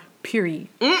y'all are. Period.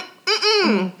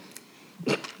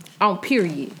 On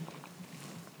period.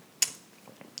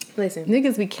 Listen,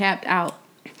 niggas be capped out.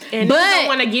 And but I don't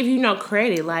want to give you no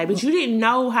credit, like, but you didn't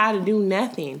know how to do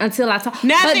nothing until I told.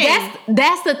 Nothing. But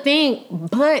that's the thing.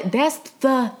 But that's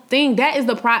the thing. That is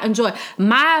the pride and joy.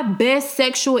 My best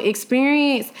sexual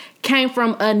experience came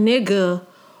from a nigga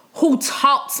who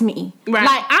taught me. Right.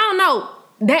 Like I don't know.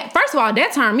 That first of all,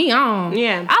 that turned me on.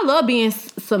 Yeah, I love being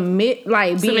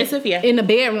submissive. Yeah, in the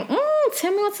bedroom.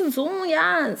 Tell me what to do,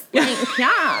 y'all. Like,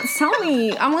 y'all, tell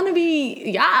me. I want to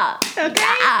be y'all. Okay.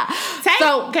 Yeah. Take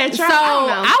control. So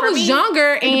I was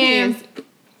younger, and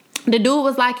the dude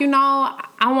was like,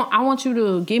 I want you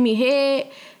to give me head,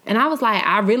 and I was like,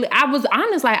 I was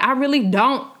honest, like I really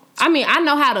don't. I mean, I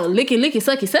know how to licky,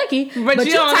 sucky, but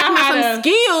you talking about some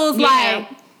skills, like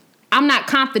I'm not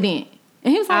confident.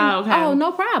 And he was like, oh,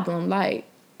 no problem. Like,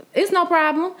 it's no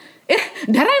problem. That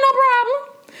ain't no problem.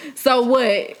 So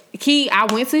what? I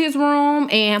went to his room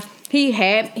and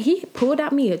he pulled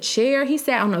out me a chair. He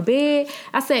sat on the bed.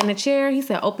 I sat in the chair. He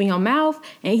said, open your mouth.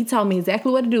 And he told me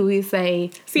exactly what to do. He say,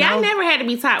 see, I never had to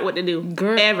be taught what to do.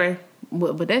 Girl. Ever.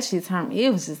 But that shit turned me.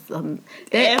 It was just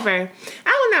ever. I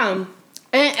don't know.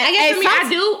 And I guess for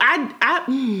me,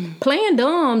 I playing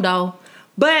dumb though.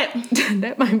 But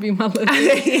that might be my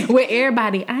little with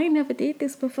everybody. I ain't never did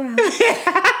this before.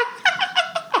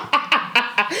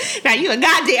 Now you a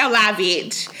goddamn lie,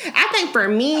 bitch. I think for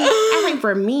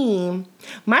me,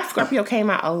 my Scorpio came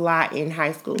out a lot in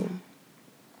high school.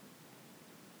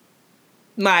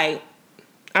 Like,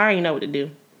 I already know what to do.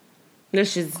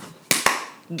 Let's just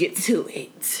get to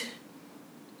it.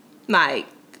 Like,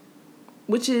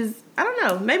 which is, I don't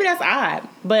know, maybe that's odd,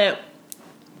 but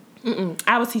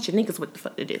I was teaching niggas what the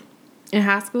fuck to do. In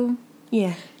high school?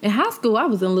 Yeah. In high school, I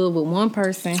was in love with one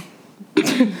person.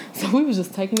 So we was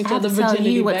just taking each other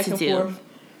virginity back and forth.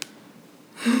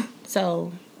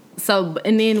 So,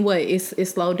 and then what? It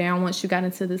slowed down once you got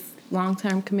into this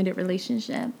long-term committed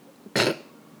relationship?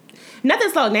 Nothing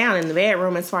slowed down in the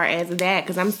bedroom as far as that,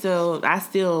 because I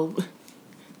still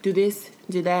do this,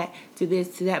 do that, do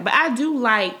this, do that. But I do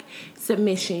like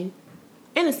submission.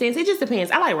 In a sense, it just depends.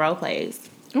 I like role plays.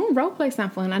 Role plays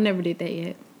sound fun. I never did that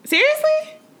yet.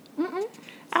 Seriously?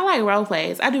 I like role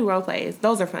plays. I do role plays.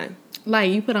 Those are fun.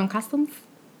 Like, you put on costumes?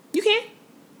 You can.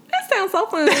 That sounds so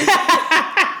fun. You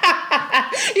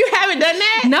haven't done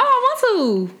that? No, I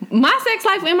want to. My sex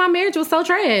life in my marriage was so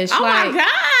trash. Oh my God.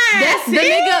 That's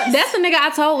the nigga I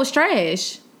told was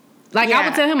trash. Like, yeah, I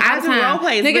would tell him all the time. Role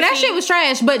plays, nigga, that shit was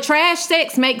trash, but trash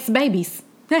sex makes babies.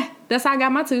 That's how I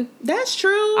got my two. That's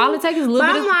true. All it takes is a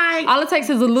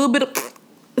little bit of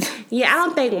yeah, I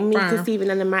don't think me conceiving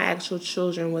under my actual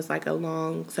children was like a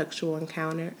long sexual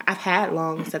encounter. I've had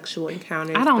long sexual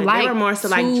encounters. I don't like. They were more so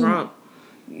like drunk,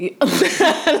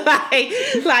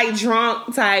 like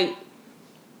drunk type.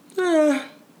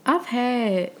 I've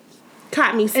had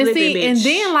caught me slipping, bitch. And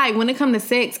then like when it comes to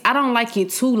sex, I don't like it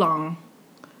too long,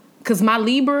 cause my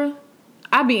Libra,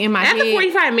 I be in my head. After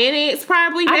 45 minutes,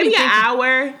 probably maybe an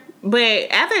hour, but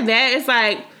after that, it's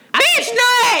like. Bitch,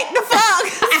 nut! The fuck?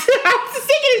 I'm sick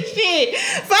of this shit.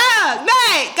 Fuck,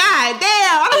 nut. God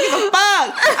damn. I don't give a fuck.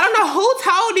 I don't know who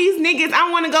told these niggas I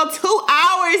want to go 2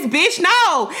 hours, bitch.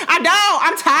 No, I don't.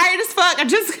 I'm tired as fuck. I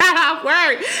just got off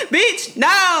work. Bitch,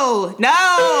 no.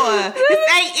 This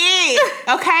ain't it.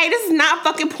 Okay? This is not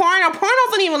fucking porno. Porno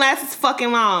don't even last as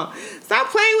fucking long. Stop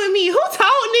playing with me. Who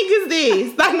told niggas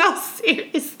this? Like, no,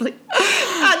 seriously.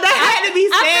 That had to be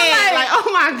said. Like, oh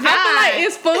my God. I feel like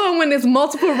it's fun when it's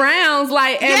multiple rounds.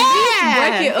 Like, and we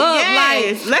break it up.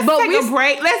 Yes. Like, let's take a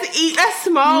break. Let's eat. Let's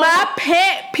smoke. My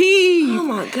pet peeve. Oh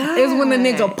my God. Is when the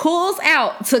nigga pulls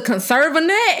out to conserve a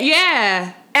nut.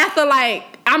 Yeah. After like,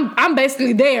 I'm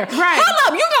basically there. Right. Hold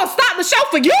up, you gonna stop the show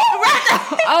for you?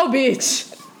 Right. Oh, bitch.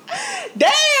 Damn,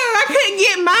 I couldn't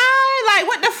get mine. Like,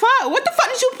 what the fuck? What the fuck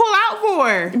did you pull out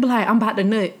for? You be like, I'm about to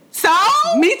nut. So?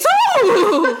 Me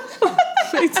too.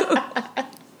 Me too.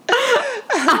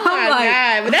 Oh my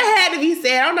God. But that had to be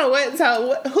said. I don't know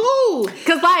who.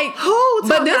 Because, like, Who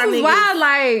but this is niggas? why,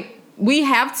 like, we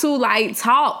have to, like,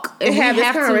 talk. And have this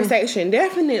to- conversation.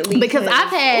 Definitely. Because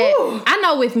I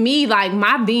know with me, like,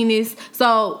 my Venus.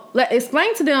 So,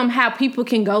 explain to them how people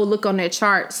can go look on their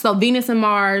chart. So, Venus and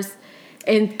Mars,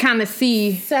 and kind of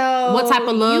see what type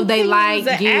of love they like.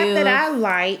 The give. app that I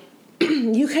like,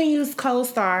 you can use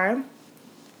CoStar.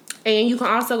 And you can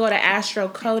also go to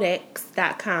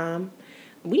astrocodex.com.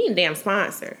 We need a damn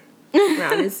sponsor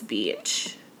around this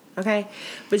bitch. Okay?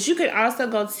 But you can also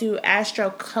go to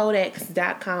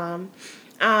astrocodex.com.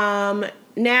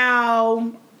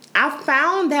 Now, I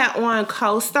found that on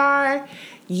CoStar,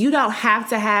 you don't have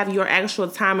to have your actual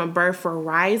time of birth for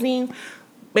rising,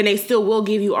 but they still will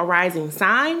give you a rising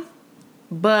sign.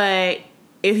 But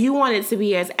if you want it to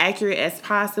be as accurate as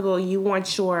possible, you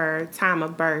want your time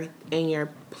of birth and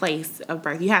your place of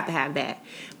birth. You have to have that.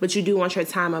 But you do want your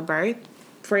time of birth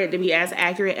for it to be as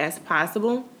accurate as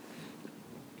possible.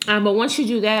 But once you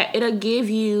do that, it'll give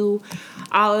you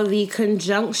all of the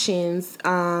conjunctions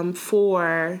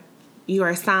for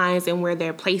your signs and where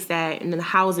they're placed at and the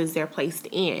houses they're placed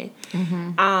in.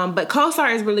 Mm-hmm. But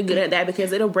CoStar is really good at that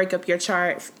because it'll break up your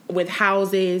chart with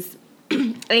houses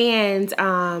and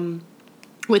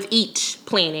with each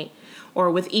planet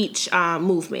or with each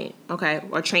movement, okay,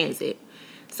 or transit.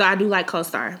 So I do like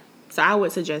CoStar. So I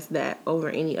would suggest that over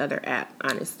any other app,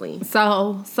 honestly.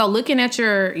 So looking at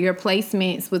your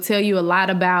placements will tell you a lot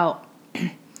about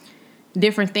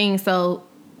different things. So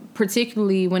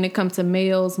particularly when it comes to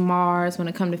males, Mars, when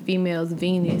it comes to females,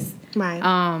 Venus.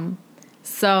 Right.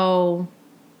 So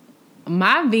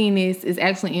my Venus is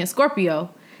actually in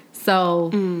Scorpio. So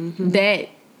that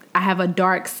I have a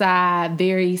dark side,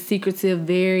 very secretive,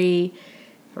 very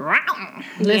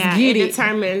let's get it. It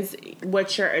determines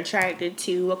what you're attracted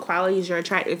to, what qualities you're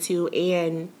attracted to,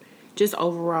 and just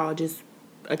overall just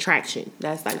attraction.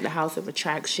 That's like the house of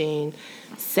attraction,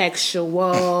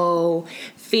 sexual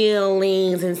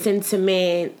feelings and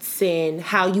sentiments, and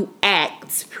how you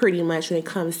act pretty much when it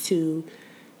comes to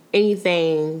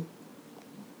anything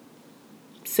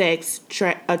sex,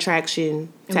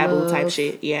 attraction, taboo type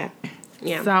shit. Yeah.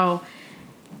 So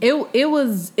it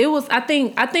was I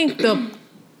think the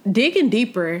digging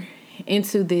deeper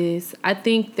into this, I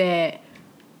think that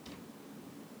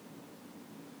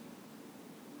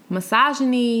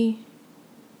misogyny,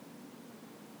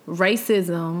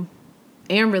 racism,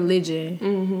 and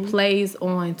religion plays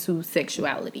on to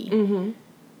sexuality.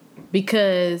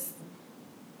 Because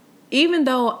even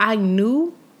though I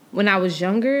knew when I was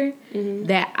younger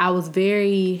that I was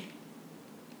very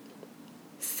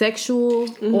sexual,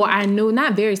 or I knew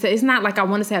not very, it's not like I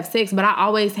wanted to have sex, but I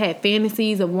always had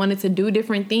fantasies of wanting to do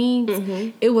different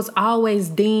things. It was always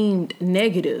deemed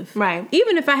negative, right?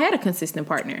 Even if I had a consistent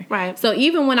partner, right? So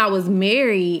even when I was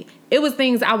married, it was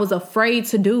things I was afraid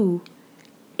to do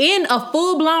in a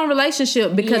full-blown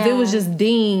relationship because it was just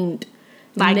deemed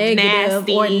like negative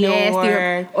or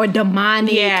nasty or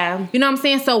demonic. Yeah, you know what I'm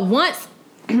saying? So once.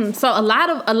 So a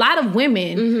lot of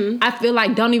women, I feel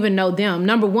like, don't even know them.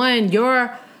 Number one,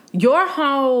 your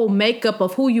whole makeup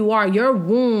of who you are, your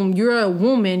womb, you're a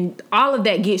woman, all of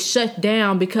that gets shut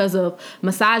down because of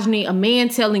misogyny. A man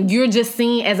telling you're just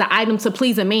seen as an item to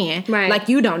please a man, right? Like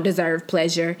you don't deserve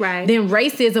pleasure, right? Then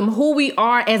racism, who we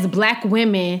are as black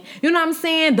women, you know what I'm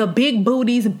saying? The big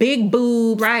booties, big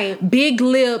boobs, right? Big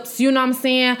lips, you know what I'm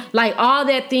saying? Like all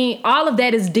of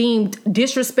that is deemed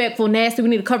disrespectful, nasty. We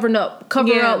need to cover up.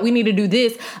 We need to do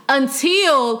this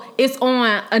until it's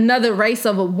on another race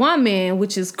of a woman,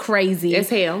 which is crazy as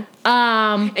hell.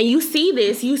 And you see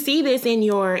this in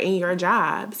your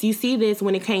jobs. You see this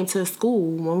when it came to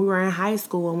school, when we were in high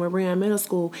school, when we were in middle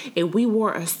school. If we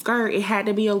wore a skirt, it had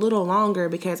to be a little longer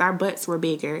because our butts were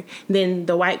bigger than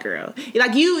the white girl.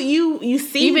 Like you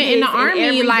see even this in the army,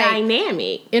 every like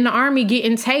dynamic. In the army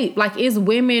getting taped, like it's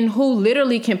women who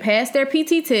literally can pass their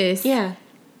PT test. Yeah.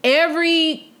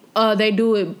 They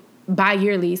do it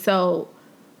bi-yearly, so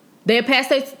they pass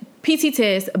their PT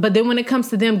test, but then when it comes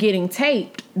to them getting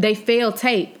taped, they fail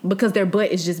tape because their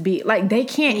butt is just big. Like they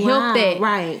can't help that.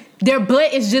 Right. Their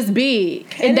butt is just big.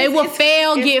 And they will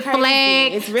fail, get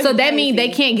flagged. Really so that means they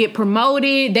can't get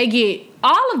promoted. They get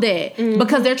all of that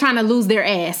because they're trying to lose their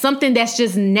ass. Something that's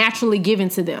just naturally given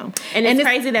to them. And it's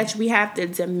crazy that we have to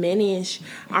diminish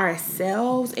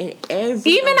ourselves in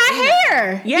every even our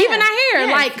hair. Yeah. Even our hair.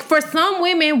 Yeah. Like, for some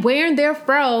women, wearing their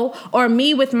fro or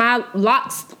me with my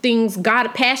locks things got a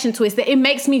passion twist that it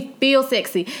makes me feel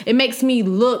sexy. It makes me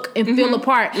look and feel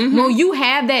apart. When you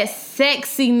have that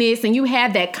sexiness and you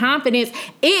have that confidence,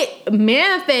 it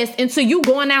manifests into you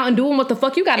going out and doing what the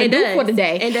fuck you got to do for the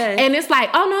day. It does. And it's like,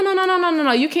 oh,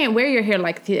 no. You can't wear your hair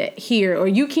like that here, or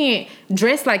you can't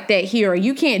dress like that here, or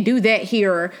you can't do that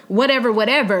here, or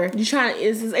whatever. You trying?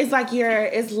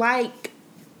 It's like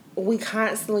we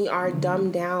constantly are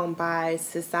dumbed down by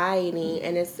society,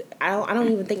 and I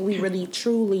don't even think we really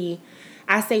truly.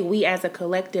 I say we as a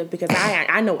collective because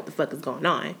I know what the fuck is going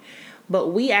on, but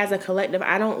we as a collective,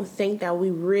 I don't think that we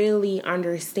really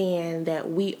understand that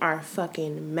we are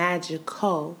fucking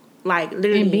magical, like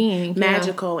literally being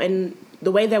magical, and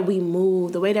the way that we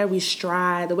move, the way that we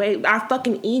stride, the way our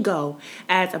fucking ego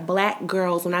as black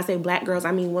girls. When I say black girls,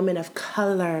 I mean women of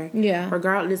color. Yeah.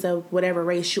 Regardless of whatever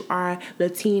race you are,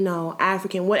 Latino,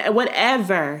 African,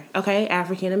 whatever. Okay,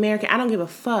 African American. I don't give a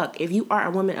fuck. If you are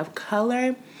a woman of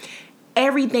color,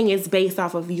 everything is based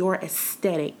off of your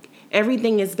aesthetic.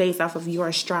 Everything is based off of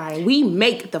your stride. We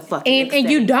make the fucking and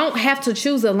you don't have to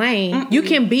choose a lane. You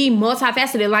can be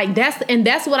multifaceted. Like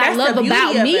that's what I love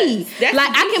about me.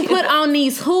 Like I can put on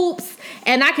these hoops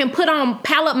and I can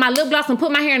pile up my lip gloss and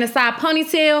put my hair in a side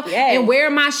ponytail and wear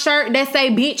my shirt that say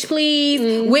bitch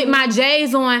please with my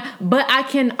J's on. But I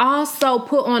can also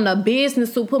put on a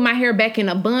business suit, put my hair back in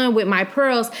a bun with my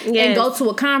pearls and go to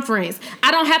a conference.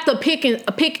 I don't have to pick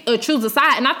or choose a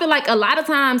side. And I feel like a lot of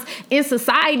times in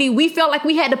society we felt like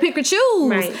we had to pick or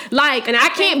choose. Right. Like, and I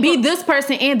can't be this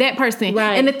person and that person.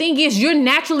 Right. And the thing is, you're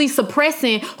naturally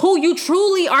suppressing who you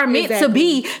truly are meant to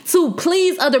be to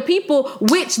please other people,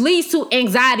 which leads to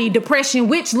anxiety, depression,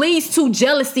 which leads to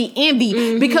jealousy,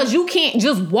 envy, because you can't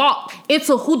just walk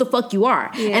into who the fuck you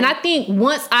are. Yeah. And I think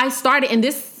once I started, and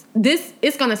this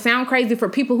it's gonna sound crazy for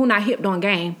people who not hipped on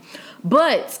game,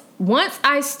 but once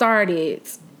I started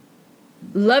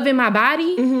loving my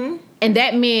body, and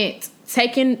that meant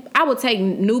I would take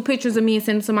new pictures of me and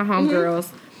send them to my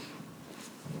homegirls.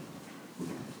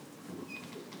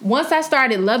 Once I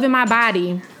started loving my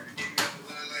body,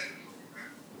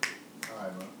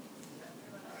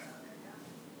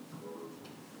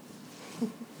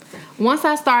 once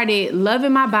I started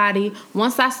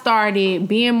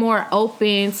being more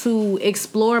open to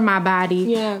explore my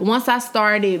body, once I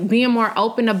started being more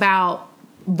open about,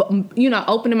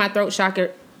 opening my throat chakra,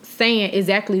 saying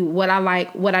exactly what I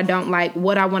like, what I don't like,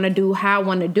 what I want to do, how I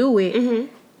want to do it,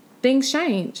 things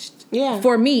changed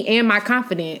for me and my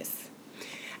confidence.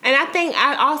 And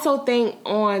I also think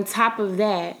on top of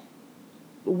that,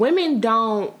 women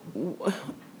don't,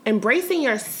 embracing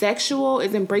your sexual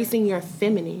is embracing your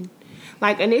feminine.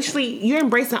 Like initially, you're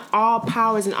embracing all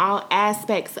powers and all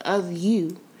aspects of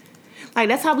you. Like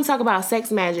that's how we talk about sex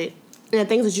magic and the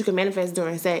things that you can manifest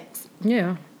during sex.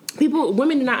 Yeah.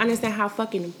 Women do not understand how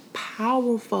fucking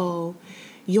powerful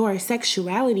your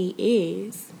sexuality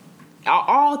is.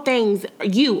 All things,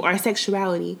 you are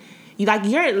sexuality. Like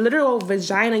your literal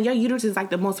vagina, your uterus is like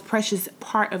the most precious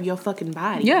part of your fucking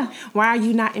body. Yeah. Why are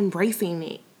you not embracing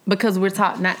it? Because we're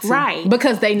taught not to. Right.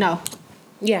 Because they know.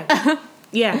 Yeah.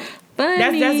 Yeah.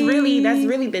 Funny. That's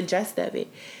really the gist of it.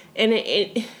 And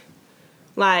it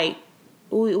like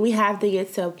we have to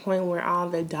get to a point where all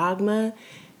the dogma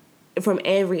from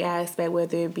every aspect,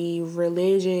 whether it be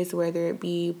religious, whether it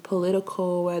be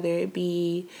political, whether it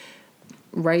be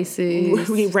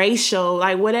racist, racial,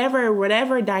 like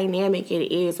whatever dynamic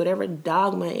it is, whatever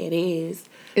dogma it is,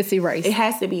 it's erased. It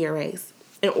has to be erased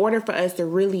in order for us to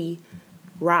really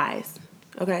rise.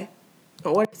 Okay?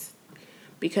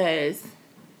 Because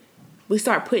we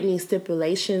start putting these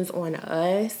stipulations on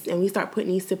us, and we start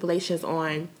putting these stipulations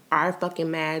on our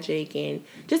fucking magic and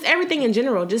just everything in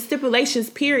general, just stipulations,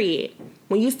 period.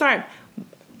 When you start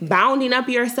bounding up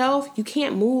yourself, you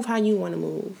can't move how you want to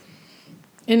move.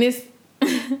 And it's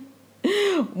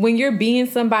when you're being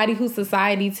somebody who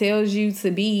society tells you to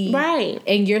be, right,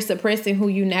 and you're suppressing who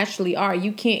you naturally are,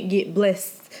 you can't get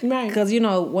blessed. Right. Because,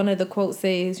 one of the quotes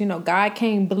says, God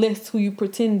can't bless who you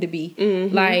pretend to be.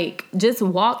 Mm-hmm. Like, just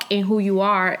walk in who you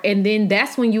are. And then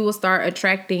that's when you will start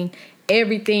attracting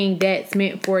everything that's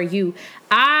meant for you.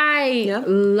 I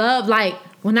love, like,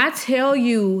 when I tell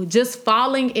you, just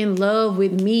falling in love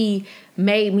with me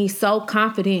made me so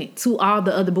confident to all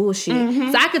the other bullshit.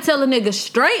 Mm-hmm. So I could tell a nigga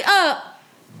straight up,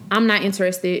 I'm not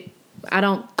interested. I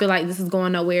don't feel like this is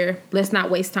going nowhere. Let's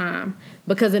not waste time.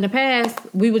 Because in the past,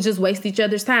 we would just waste each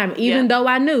other's time. Even though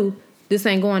I knew this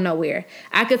ain't going nowhere.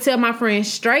 I could tell my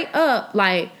friends straight up,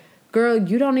 like, girl,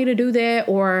 you don't need to do that,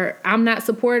 or I'm not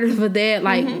supportive of that.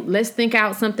 Like, let's think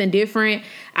out something different.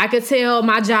 I could tell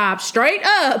my job straight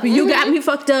up, you got me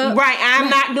fucked up. Right, I'm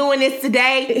not doing this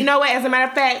today. You know what? As a matter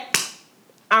of fact,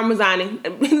 I'm resigning.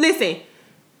 Listen,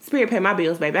 Spirit pay my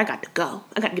bills, baby. I got to go.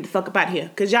 I got to get the fuck up out of here.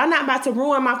 Because y'all not about to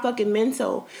ruin my fucking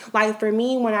mental. Like, for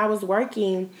me, when I was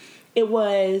working, I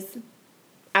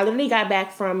literally got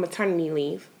back from maternity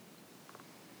leave.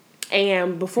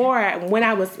 And when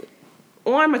I was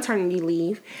on maternity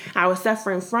leave, I was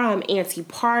suffering from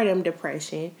antepartum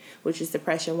depression, which is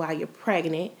depression while you're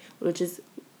pregnant, which is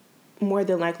more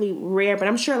than likely rare, but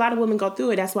I'm sure a lot of women go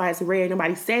through it. That's why it's rare.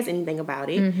 Nobody says anything about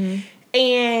it.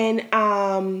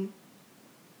 And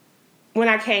when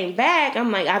I came back,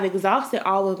 I'm like, I've exhausted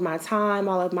all of my time,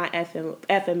 all of my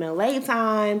FMLA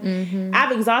time.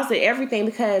 I've exhausted everything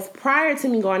because prior to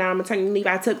me going out on maternity leave,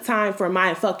 I took time for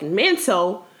my fucking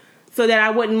mental so that I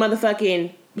wouldn't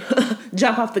motherfucking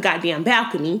jump off the goddamn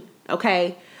balcony,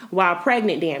 okay, while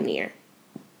pregnant damn near.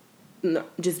 No,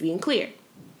 just being clear.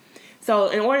 So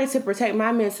in order to protect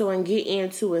my mental and get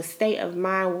into a state of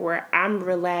mind where I'm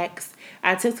relaxed,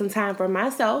 I took some time for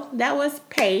myself. That was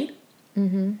paid.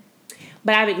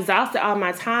 But I've exhausted all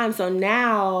my time. So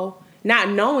now,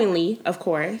 not knowingly, of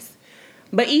course,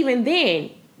 but even then,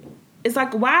 it's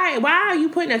like, why are you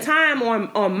putting a time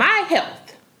on my health?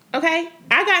 Okay?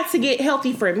 I got to get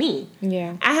healthy for me.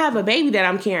 Yeah. I have a baby that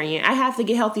I'm carrying. I have to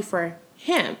get healthy for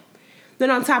him. Then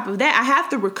on top of that, I have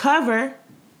to recover.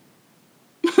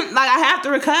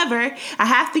 I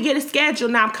have to get a schedule.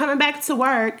 Now I'm coming back to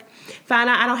work. Find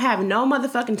out I don't have no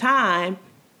motherfucking time.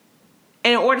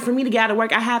 And in order for me to get out of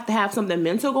work, I have to have something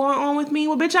mental going on with me.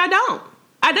 Well, bitch, I don't.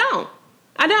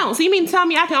 So you mean to tell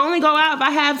me I can only go out if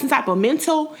I have some type of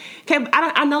mental? Okay,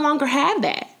 I no longer have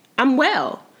that. I'm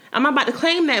well. I'm about to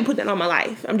claim that and put that on my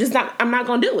life. I'm not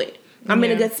going to do it. I'm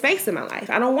in a good space in my life.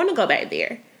 I don't want to go back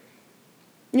there.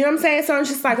 You know what I'm saying? So I'm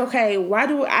just like, okay, why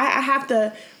do I have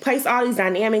to place all these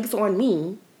dynamics on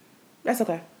me? That's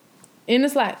okay. And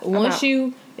it's like,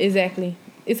 exactly,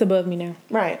 it's above me now.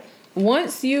 Right.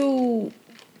 Once you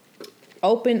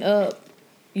open up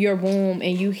your womb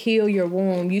and you heal your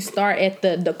womb, you start at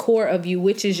the core of you,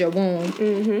 which is your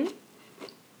womb.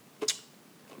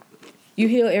 You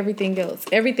heal everything else.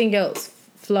 Everything else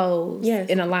flows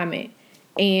in alignment.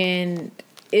 And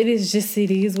it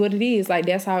is what it is. Like,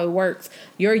 that's how it works.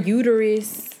 Your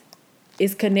uterus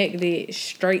is connected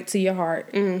straight to your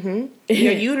heart. Your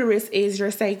uterus is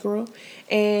your sacral,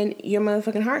 and your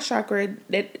motherfucking heart chakra,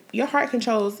 that your heart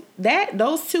controls that.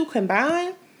 Those two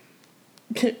combined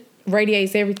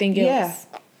radiates everything else. Yeah.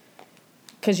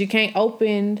 Because you can't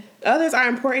open... Others are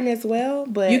important as well,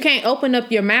 but... You can't open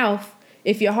up your mouth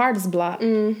if your heart is blocked.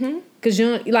 Because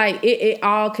it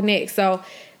all connects. So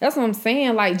that's what I'm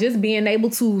saying. Like, just being able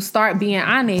to start being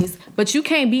honest. But you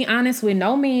can't be honest with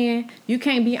no man. You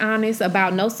can't be honest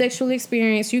about no sexual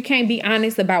experience. You can't be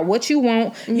honest about what you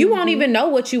want. You won't even know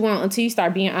what you want until you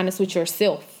start being honest with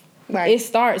yourself. Right. It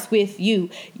starts with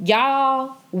you.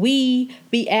 Y'all, we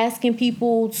be asking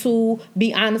people to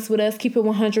be honest with us. Keep it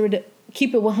 100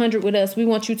 with us. We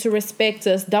want you to respect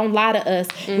us. Don't lie to us.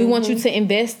 We want you to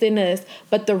invest in us.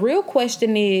 But the real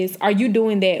question is, are you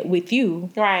doing that with you?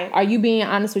 Right. Are you being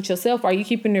honest with yourself? Are you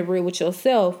keeping it real with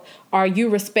yourself? Are you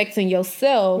respecting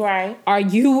yourself? Right. Are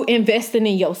you investing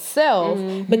in yourself?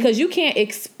 Because you can't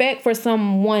expect for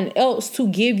someone else to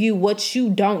give you what you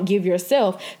don't give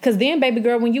yourself. Because then, baby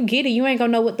girl, when you get it, you ain't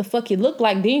gonna know what the fuck you look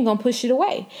like. Then you're gonna push it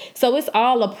away. So it's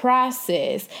all a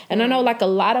process. And I know, like, a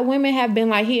lot of women have been,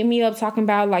 like, hitting me up talking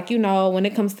about, like, you know, when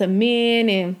it comes to men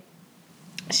and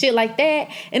shit like that.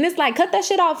 And it's like, cut that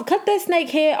shit off. Cut that snake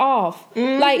head off.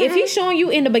 Like, if he's showing you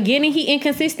in the beginning he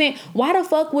inconsistent, why the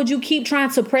fuck would you keep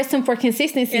trying to press him for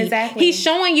consistency? Exactly. He's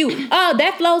showing you,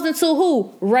 that flows into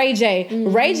who? Ray J.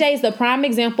 Ray J is the prime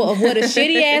example of what a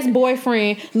shitty ass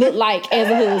boyfriend look like as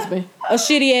a husband. A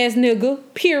shitty ass nigga,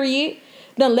 period.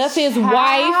 Done left his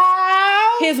wife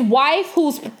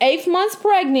who's 8 months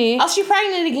pregnant. Oh, she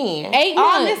pregnant again. 8 months.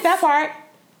 Oh, I missed that part.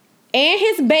 And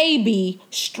his baby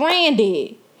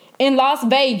stranded in Las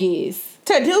Vegas.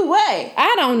 To do what?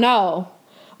 I don't know.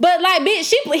 But, like, bitch,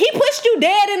 he pushed you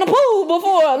dead in the pool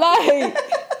before, like,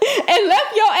 and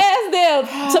left your ass there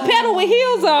to pedal with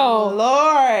heels on.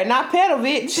 Lord, not pedal,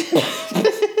 bitch.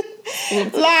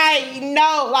 Like,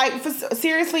 no, like,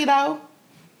 seriously, though,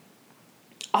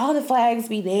 all the flags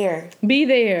be there. Be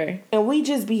there. And we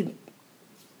just be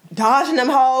dodging them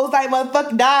hoes like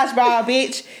motherfucking dodgeball,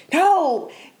 bitch. No.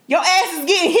 Your ass is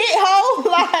getting hit, ho.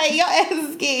 Like, your ass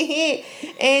is getting hit.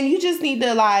 And you just need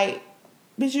to, like,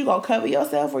 bitch, you gonna cover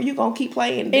yourself or you gonna keep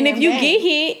playing? And if you get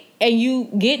hit and you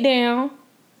get down,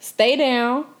 stay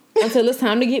down, until it's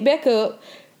time to get back up.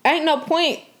 Ain't no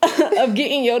point of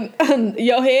getting your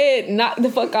head knocked the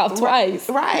fuck off twice.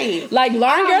 Right. Like,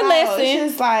 learn your lesson.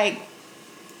 It's just like...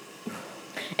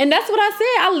 And that's what I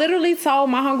said. I literally told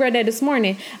my homegirl that this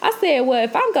morning. I said, well,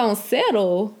 if I'm going to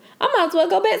settle, I might as well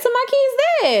go back to my kids'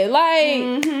 dad.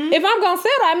 Like, if I'm going to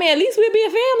settle, I mean, at least we'll be a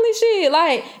family shit.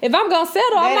 Like, if I'm going to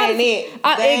settle,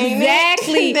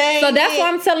 exactly. So that's why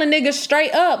I'm telling niggas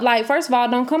straight up. Like, first of all,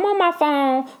 don't come on my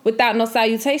phone without no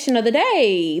salutation of the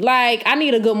day. Like, I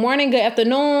need a good morning, good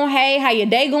afternoon. Hey, how your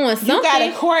day going? Something. You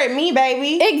gotta court me,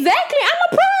 baby. Exactly. I'm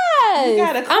a prize. You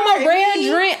gotta court I'm a rare me.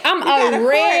 drink. I'm a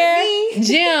rare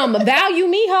gem. Value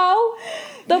me, ho.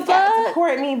 The you fuck? got to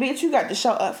court me, bitch. You got to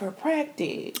show up for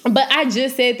practice. But I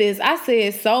just said this. I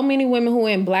said so many women who are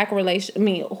in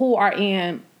who are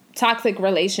in toxic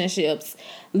relationships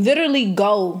literally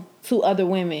go to other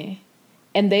women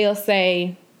and they'll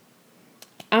say,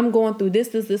 I'm going through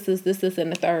this, and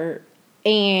the third.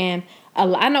 And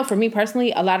I know for me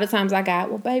personally, a lot of times I got,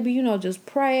 well, baby, just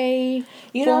pray.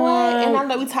 You know what? And I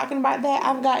know we talking about that.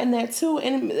 I've gotten that too.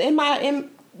 And and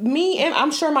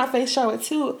I'm sure my face show it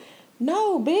too.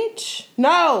 No, bitch.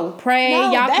 No. Pray.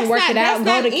 No, y'all can work it out.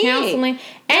 Go to counseling.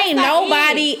 Ain't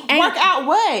nobody. Work out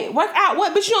what? Work out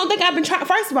what? But you don't think I've been trying.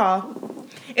 First of all,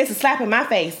 it's a slap in my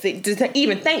face to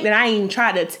even think that I ain't even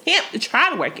try to attempt to try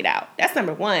to work it out. That's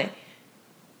number one.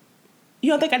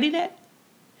 You don't think I did that?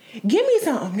 Give me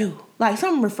something new. Like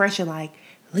something refreshing, like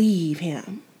leave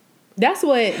him. That's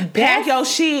what. Pack your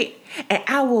shit and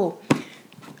I will.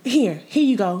 Here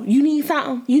you go. You need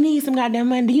something? You need some goddamn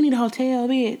money? Do you need a hotel,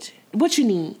 bitch? What you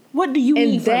need? What do you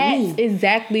need from me? That's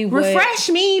exactly what... Refresh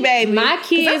me, baby. My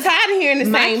kids... I'm tired of hearing the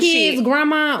same shit. My kids'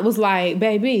 grandma was like,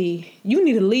 baby, you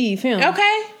need to leave him.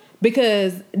 Okay.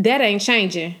 Because that ain't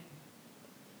changing.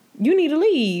 You need to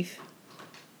leave.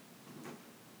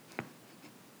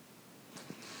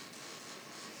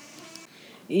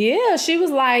 Yeah, she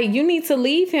was like, you need to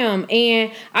leave him.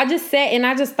 And I just sat and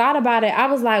I just thought about it. I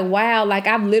was like, wow, like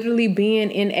I've literally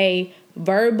been in a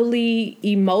verbally,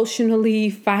 emotionally,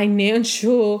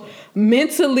 financial,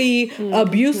 mentally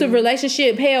abusive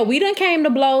relationship. Hell, we done came to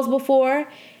blows before.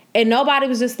 And nobody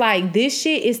was just like, this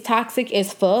shit is toxic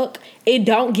as fuck. It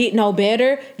don't get no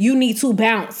better. You need to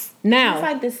bounce now. It's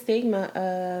like the stigma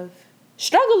of...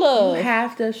 Struggle of. You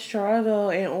have to struggle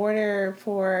in order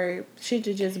for shit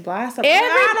to just blossom.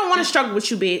 I don't want to struggle with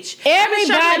you, bitch.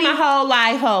 Everybody, my whole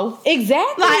life, ho.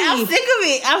 Exactly. Like, I'm sick of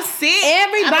it. I'm sick.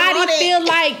 Everybody feel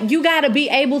like you got to be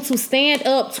able to stand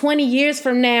up 20 years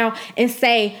from now and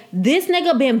say, this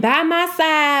nigga been by my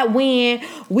side when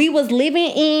we was living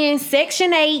in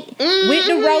Section 8 with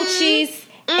the roaches.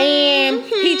 And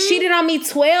he cheated on me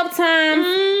 12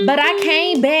 times, but I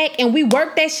came back and we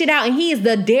worked that shit out. And he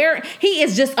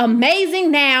is just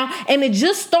amazing now. And it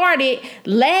just started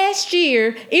last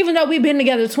year, even though we've been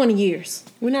together 20 years.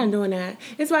 We're not doing that.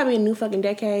 It's why we in a new fucking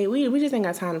decade. We just ain't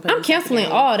got time to put I'm canceling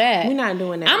all that. We're not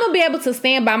doing that. I'm gonna be able to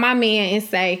stand by my man and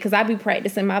say, because I be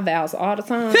practicing my vows all the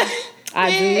time. I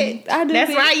do.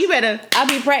 That's right. You better. I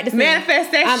be practicing.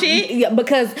 Manifest that shit. Yeah,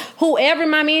 because whoever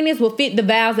my man is will fit the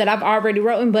vows that I've already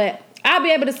written. But I'll be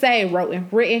able to say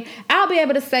written. I'll be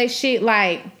able to say shit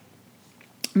like,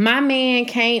 my man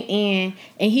came in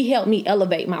and he helped me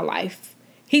elevate my life.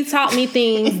 He taught me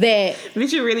things that.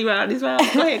 Did you really write all these vows?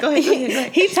 Go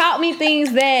ahead. He taught me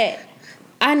things that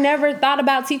I never thought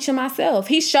about teaching myself.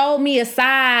 He showed me a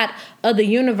side of the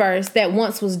universe that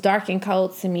once was dark and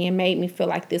cold to me and made me feel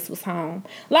like this was home.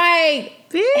 Like,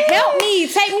 help me.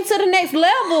 Take me to the next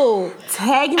level.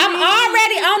 Tag me. I'm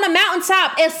already on the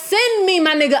mountaintop. Ascend me,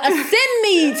 my nigga. Ascend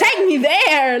me. Take me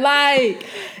there. Like,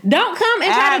 don't come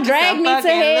and try to drag me to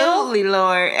hell. Absolutely,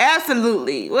 Lord.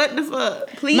 Absolutely. What the fuck?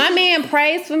 Please. My man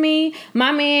prays for me.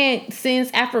 My man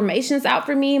sends affirmations out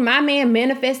for me. My man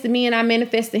manifested me and I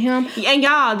manifested him. And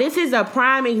y'all, this is a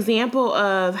prime example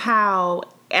of how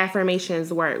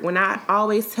affirmations work. When I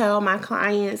always tell my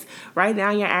clients, write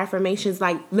down your affirmations,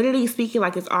 like literally speaking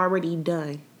like it's already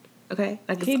done. Okay?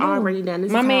 Like it's already done.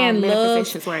 This my is man how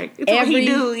manifestations work. It's what he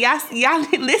do. Y'all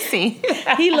listen.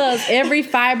 He loves every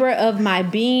fiber of my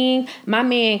being. My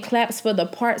man claps for the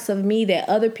parts of me that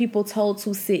other people told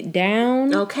to sit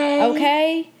down.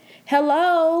 Okay?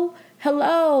 Hello.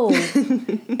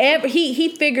 He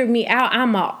figured me out.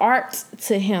 I'm an art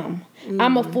to him.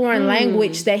 I'm a foreign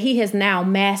language that he has now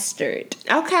mastered.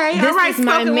 Okay, This all right, is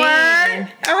my spoken man.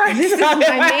 word. All right, This is my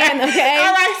man, okay?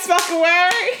 All right,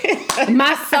 spoken word.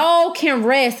 My soul can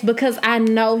rest because I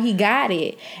know he got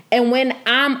it. And when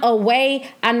I'm away,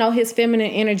 I know his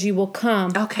feminine energy will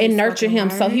come and nurture him.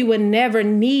 So he would never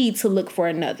need to look for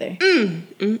another.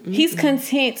 He's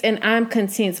content and I'm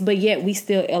content, but yet we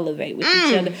still elevate with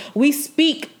each other. We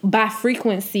speak by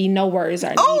frequency, no words are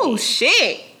needed. Oh,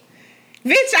 shit.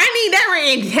 Bitch, I need that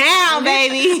written down,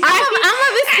 baby. I'm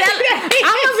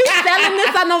gonna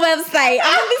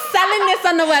be selling this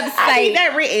on the website. I need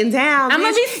that written down. I'm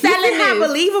gonna be selling you see how this.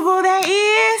 believable that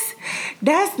is?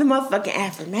 That's the motherfucking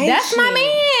affirmation. That's my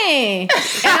man.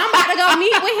 And I'm about to go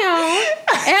meet with him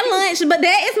at lunch, but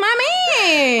that is my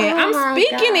man. Oh I'm my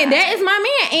speaking God. it. That is my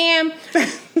man.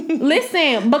 And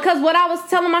listen, because what I was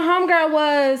telling my homegirl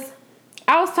was,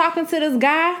 I was talking to this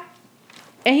guy,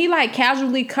 and he like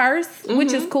casually cursed,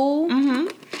 which is cool.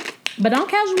 But don't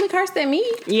casually curse at me.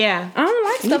 Yeah. I don't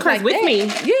like stuff curse like with that. me.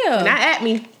 Yeah. Not at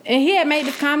me. And he had made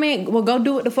this comment, well, go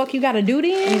do what the fuck you gotta do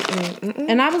then.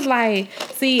 And I was like,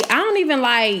 see, I don't even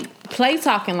like play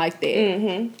talking like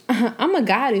that. I'm a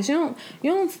goddess. You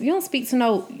don't speak to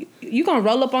no. You gonna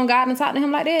roll up on God and talk to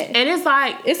him like that? And it's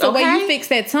like, It's the way you fix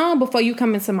that tongue before you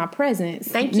come into my presence.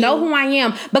 Thank you. Know who I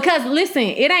am. Because listen,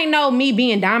 it ain't no me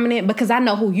being dominant because I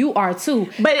know who you are too.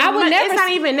 But I would never. it's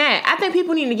not even that. I think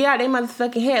people need to get out their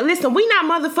motherfucking head. Listen, we not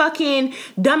motherfucking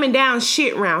dumbing down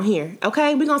shit around here,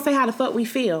 okay? We gonna say how the fuck we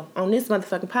feel on this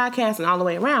motherfucking podcast and all the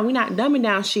way around. We not dumbing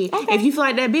down shit. Okay. If you feel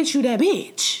like that bitch, you that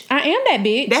bitch. I am that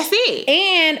bitch. That's it.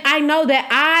 And I know that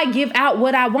I give out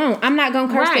what I want. I'm not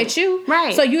gonna curse Right. at you.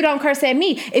 Right. So you don't curse at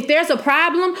me. If there's a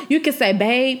problem, you can say,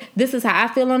 babe, this is how I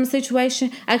feel on the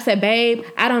situation. I can say, babe,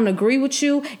 I don't agree with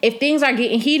you. If things are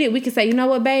getting heated, we can say, you know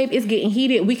what, babe, it's getting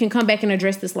heated. We can come back and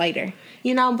address this later.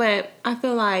 You know, but I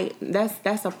feel like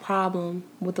that's a problem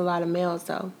with a lot of males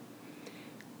though.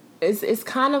 It's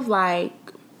kind of like,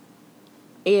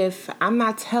 if I'm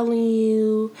not telling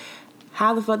you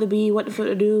how the fuck to be, what the fuck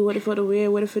to do, what the fuck to wear,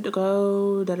 where the fuck to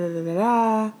go, da da da da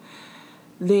da,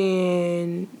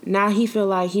 then now he feel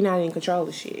like he not in control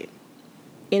of shit.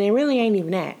 And it really ain't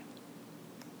even that.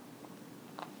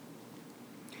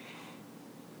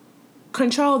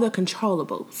 Control the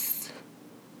controllables.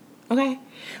 Okay?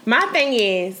 My thing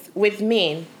is, with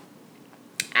men,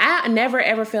 I never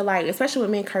ever feel like, especially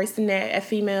with men cursing at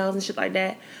females and shit like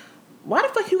that, why the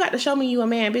fuck you got to show me you a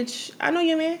man, bitch? I know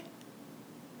you a man.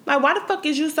 Like, why the fuck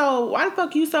you so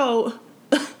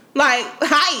like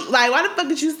hype? Like, why the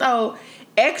fuck is you so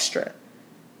extra?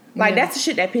 Like, that's the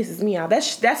shit that pisses me off.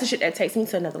 That's the shit that takes me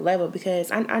to another level,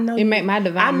 because I know It make my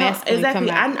divine masculine exactly.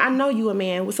 come out. I know you a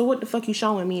man. So what the fuck you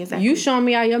showing me exactly? You showing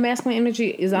me all your masculine energy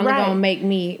is only Right. gonna make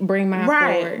me bring mine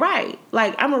forward. Right.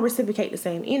 Like, I'm gonna reciprocate the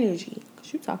same energy.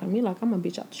 You talking to me like I'm a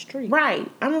bitch off the street. Right.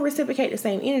 I'm gonna reciprocate the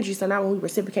same energy. So now when we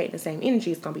reciprocate the same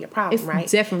energy, it's gonna be a problem, It's right?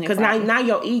 definitely a because problem. now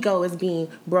your ego is being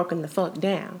broken the fuck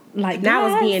down. Like, now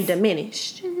yes. it's being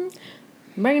diminished.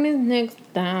 Bringing this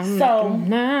next down. So-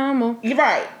 So You're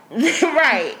right.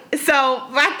 Right. So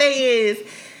my thing is,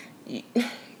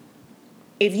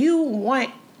 if you want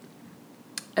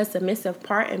a submissive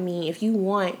part of me, if you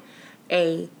want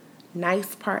a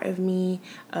nice part of me,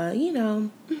 you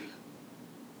know,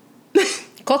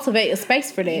 cultivate a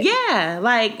space for that. yeah,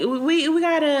 like we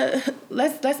gotta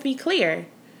let's be clear.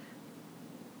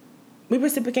 We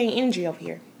reciprocate energy over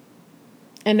here.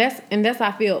 And that's how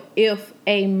I feel. If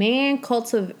a man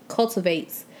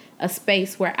cultivates a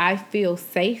space where I feel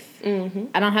safe,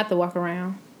 I don't have to walk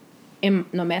around in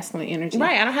no masculine energy.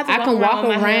 Right, I don't have to. I can walk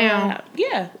with my head around up.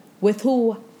 Yeah. with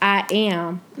who I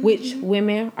am, which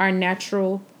women are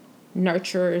natural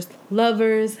nurturers,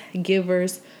 lovers,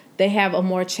 givers. They have a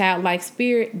more childlike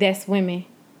spirit. That's women.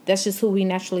 That's just who we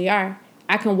naturally are.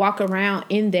 I can walk around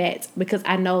in that because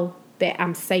I know that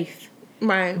I'm safe.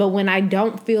 Right. But when I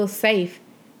don't feel safe,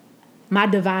 my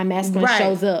divine masculine Right,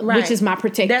 shows up, right. which is my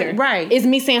protector. That- right. It's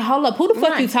me saying, hold up, who the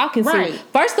fuck Right, you talking right. to?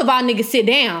 First of all, nigga, sit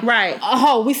down. Right.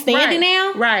 Oh, we standing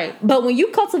Right, now? right. But when you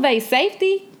cultivate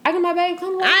safety, I can my baby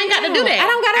come lay I ain't got to down. do that. I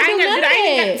don't got to do none of I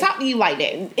ain't got that. to talk to you like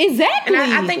that. Exactly.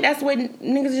 And I think that's what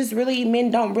niggas just really,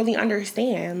 men don't really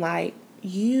understand. Like,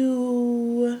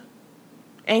 you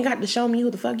ain't got to show me who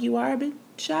the fuck you are,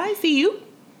 bitch. I see you.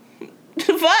 The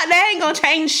fuck, that ain't gonna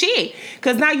change shit.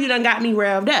 Cause now you done got me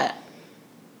revved up.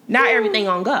 Now everything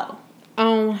on go.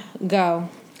 Go.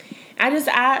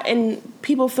 And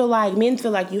people feel like, men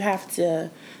feel like you have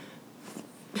to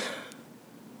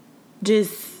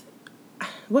just,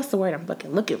 what's the word I'm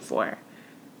fucking looking for?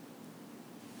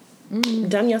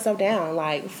 Dumb yourself down,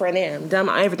 like, for them. Dumb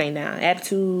everything down.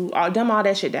 Attitude, dumb all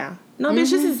that shit down. No,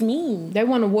 bitch, this is me. They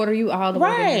want to water you all the way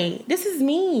down. Right. This is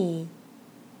me.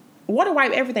 Water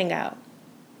wipe everything out.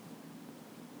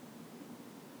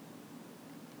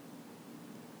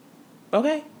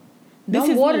 Okay?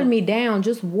 Don't water me down.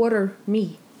 Just water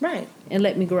me. Right. And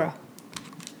let me grow.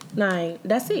 Like,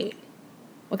 that's it.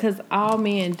 Because all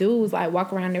men do is, like,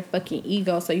 walk around their fucking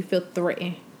ego so you feel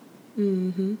threatened.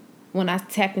 Mm-hmm. When I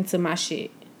tap into my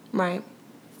shit. Right.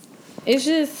 It's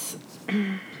just...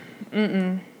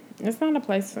 It's not a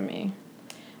place for me.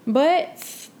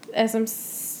 But, as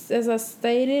I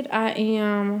stated, I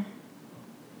am,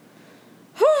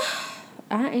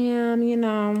 you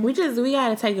know... We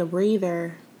gotta take a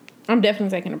breather. I'm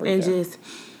definitely taking a breather. And just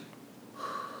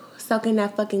soaking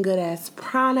that fucking good ass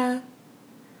prana.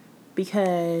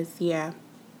 Because, yeah.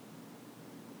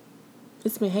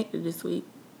 It's been hectic this week.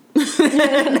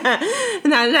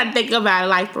 not think about it,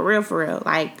 like, for real.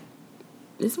 Like,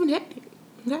 it's been hectic.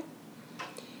 Okay?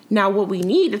 Now, what we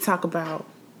need to talk about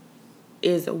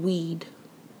is weed.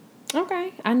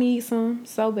 Okay. I need some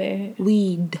so bad.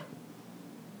 Weed.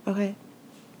 Okay?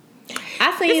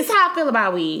 This is how I feel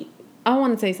about weed. I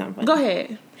want to tell you something. Go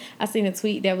ahead. I seen a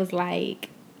tweet that was like,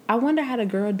 I wonder how the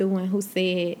girl doing who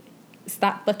said,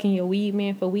 stop fucking your weed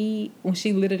man for weed, when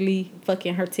she literally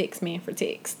fucking her text man for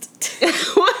text.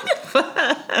 What the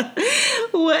fuck?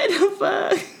 What the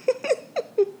fuck?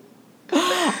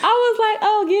 I was like,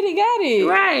 oh, get it, got it.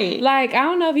 Right. Like, I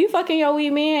don't know if you fucking your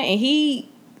weed man and he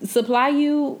supply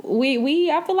you with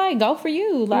weed, I feel like go for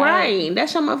you. Like, right.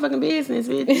 That's your motherfucking business,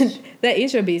 bitch. That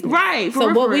is your business. Right.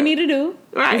 So what we need to do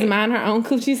is mind our own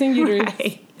coochies and uterus.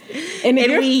 Right. And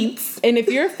if weeds. And if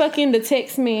you're fucking the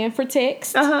text man for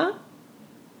text,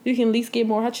 you can at least get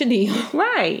more out your deal.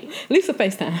 Right. At least a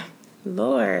FaceTime.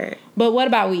 Lord. But what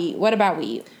about weed? What about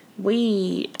weed?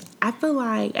 Weed. I feel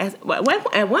like at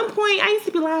one point I used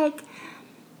to be like,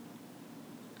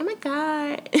 oh my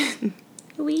God.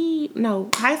 Weed. No,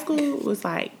 high school was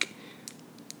like,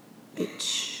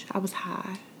 bitch, I was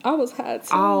high. I was high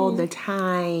too. All the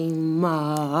time.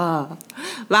 Like,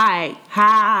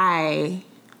 high.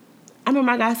 I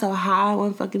remember I got so high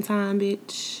one fucking time,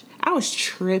 bitch. I was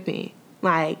tripping.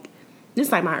 Like, this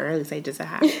is like my early stages of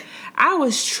high. I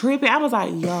was tripping. I was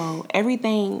like, yo,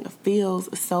 everything feels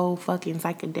so fucking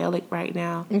psychedelic right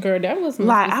now. Girl, that was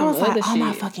like, I was like, oh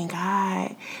my fucking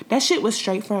God. That shit was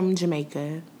straight from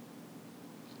Jamaica.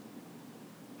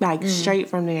 Like, straight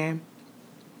from there.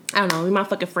 I don't know, me and my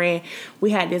fucking friend, we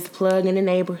had this plug in the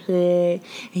neighborhood.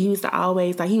 And he used to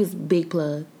always, like, he was a big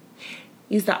plug.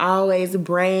 He used to always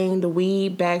bring the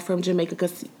weed back from Jamaica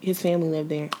because his family lived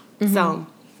there. Mm-hmm. So,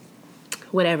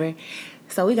 whatever.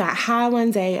 So, we got high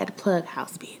one day at the plug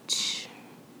house, bitch.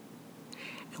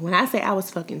 And when I say I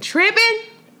was fucking tripping,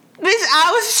 bitch,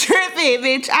 I was tripping,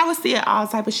 bitch. I was seeing all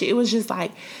type of shit. It was just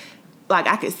like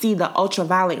I could see the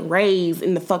ultraviolet rays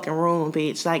in the fucking room,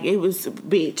 bitch. Like, it was,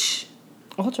 bitch.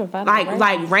 Ultraviolet rays?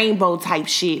 Like rainbow type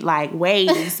shit. Like,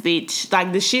 waves, bitch.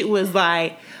 Like, the shit was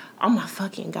like, oh my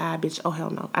fucking God, bitch. Oh, hell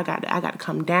no. I got to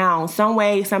come down some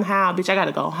way, somehow, bitch. I got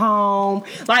to go home.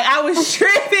 Like, I was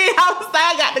tripping. I was like,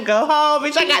 I got to go home,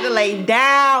 bitch. I got to lay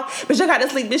down. Bitch, I got to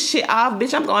sleep this shit off.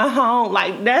 Bitch, I'm going home.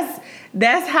 Like,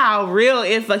 that's how real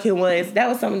it fucking was. That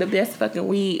was some of the best fucking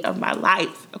weed of my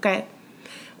life, okay?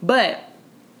 But,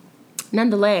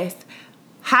 nonetheless,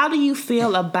 how do you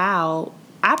feel about...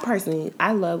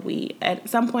 I love weed. At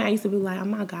some point, I used to be like, oh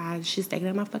my God, she's staying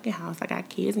at my fucking house. I got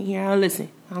kids in here.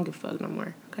 Listen, I don't give a fuck no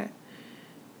more, okay? At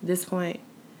this point,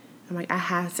 I'm like, I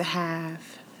have to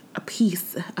have a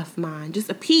peace of mind. Just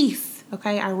a peace,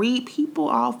 okay? I read people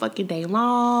all fucking day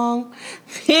long.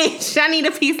 Bitch, I need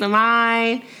a peace of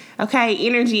mind, okay?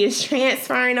 Energy is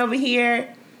transferring over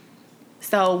here.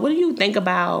 So, what do you think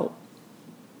about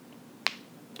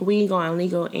weed going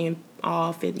legal in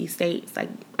all 50 states? Like,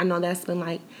 I know that's been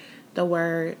like the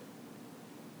word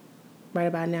right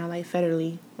about now, like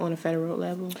federally, on a federal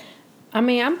level. I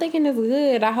mean, I'm thinking it's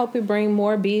good. I hope it bring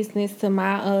more business to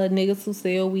my niggas who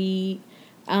sell weed.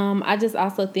 I just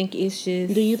also think it's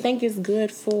just... Do you think it's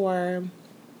good for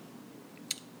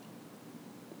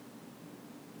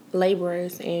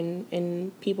laborers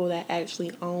and people that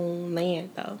actually own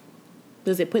land, though?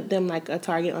 Does it put them like a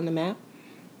target on the map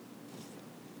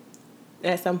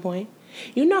at some point?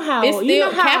 You know how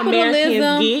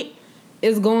capitalism get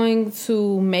is going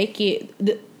to make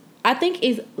it. I think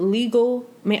it's legal.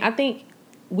 I mean, I think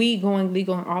weed going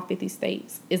legal in all 50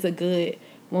 states is a good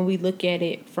when we look at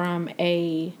it from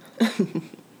a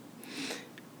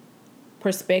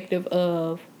perspective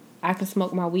of I can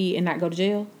smoke my weed and not go to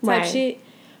jail type shit.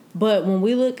 But when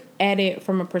we look at it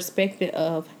from a perspective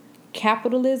of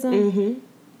capitalism,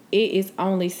 it is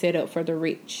only set up for the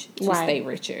rich to stay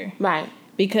richer. Right.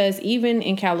 Because even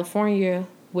in California,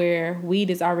 where weed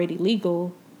is already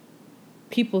legal,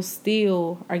 people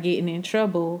still are getting in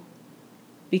trouble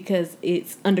because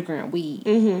it's underground weed,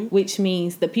 which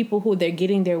means the people who they're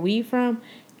getting their weed from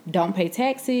don't pay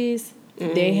taxes.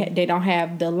 They don't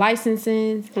have the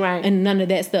licenses, right, and none of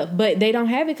that stuff. But they don't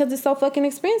have it because it's so fucking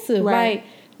expensive. Right.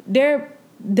 Like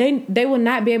they will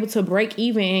not be able to break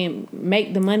even and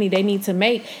make the money they need to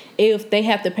make if they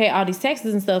have to pay all these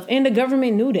taxes and stuff. And the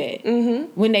government knew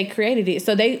that when they created it.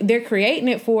 So they're creating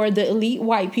it for the elite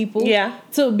white people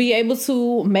to be able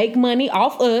to make money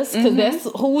off us because that's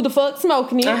who the fuck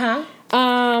smoking it.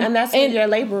 And that's what your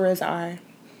laborers are.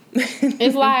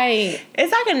 It's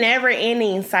like a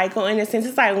never-ending cycle in a sense.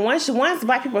 It's like once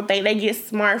black people think they get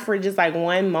smart for just like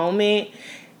one moment,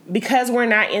 because we're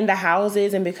not in the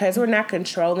houses and because we're not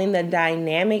controlling the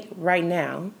dynamic right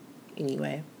now,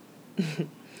 anyway,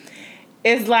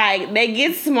 it's like they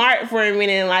get smart for a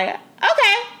minute and like,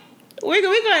 okay, we're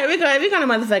gonna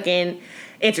motherfucking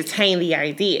entertain the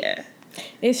idea.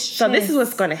 It's so this is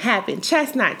what's gonna happen.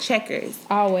 Chess, not checkers.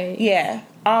 Always. Yeah,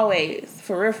 always.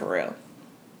 For real.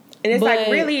 And it's like,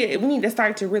 really, we need to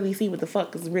start to really see what the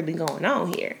fuck is really going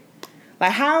on here.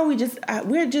 Like, how are we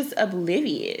we're just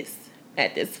oblivious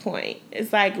at this point.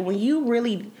 It's like, when you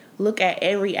really look at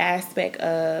every aspect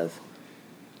of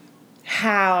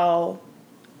how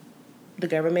the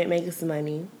government makes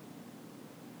money,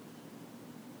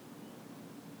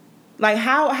 like,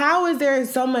 how is there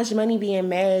so much money being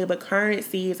made, but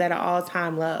currency is at an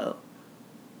all-time low?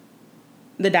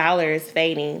 The dollar is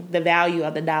fading. The value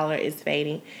of the dollar is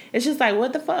fading. It's just like,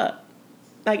 what the fuck?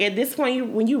 Like, at this point,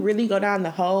 when you really go down the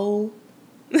hole,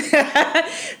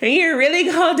 when you really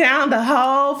go down the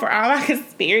hole, for all my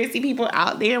conspiracy people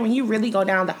out there, when you really go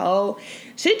down the hole,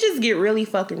 shit just get really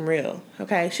fucking real,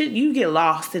 okay? You get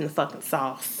lost in the fucking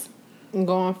sauce.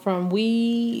 Going from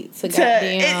weed to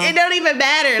goddamn... It don't even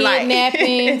matter.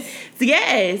 Kidnappings.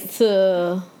 Yes.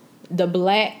 To the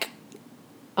black...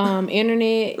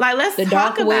 internet, like, let's the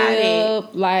talk dark about web,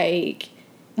 it. Like,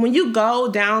 when you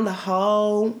go down the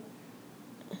hole,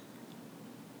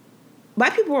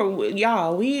 black people are,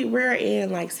 we're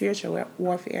in like spiritual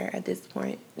warfare at this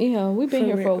point. Yeah, we've been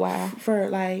here for a while.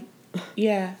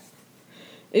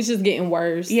 It's just getting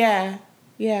worse. Yeah.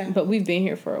 But we've been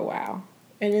here for a while,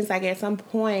 and it's like, at some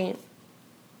point,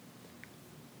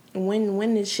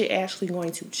 when is shit actually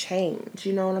going to change?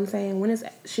 You know what I'm saying? When is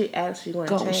shit actually going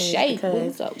to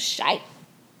change? Shake.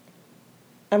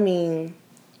 I mean,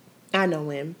 I know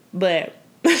when, but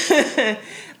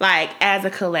like, as a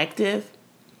collective,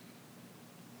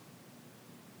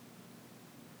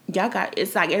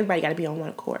 it's like everybody got to be on one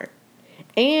accord.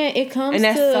 And it comes and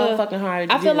that's so fucking hard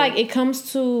to do. I feel like it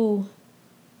comes to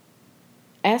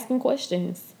asking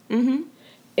questions.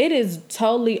 It is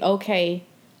totally okay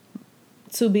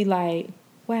to be like,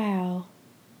 wow,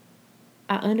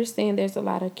 I understand there's a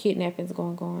lot of kidnappings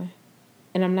going on,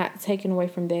 and I'm not taking away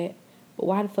from that, but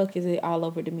why the fuck is it all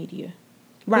over the media?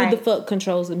 Right. Who the fuck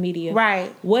controls the media?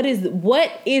 Right. What is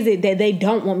it that they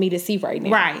don't want me to see right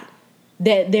now? Right.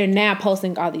 That they're now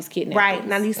posting all these kidnappings. Right.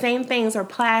 Now, these same things are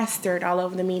plastered all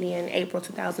over the media in April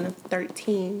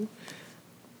 2013.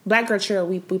 Black Girl Trail,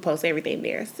 we post everything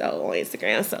there, so on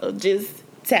Instagram, so just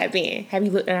tap in. Have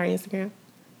you looked at our Instagram?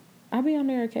 I'll be on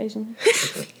there occasionally.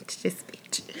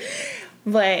 Bitch.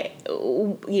 But,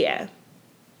 yeah.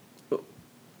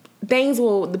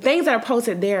 The things that are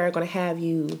posted there are going to have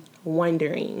you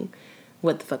wondering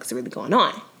what the fuck is really going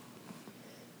on.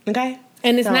 Okay?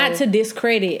 And it's not to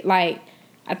discredit, like,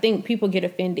 I think people get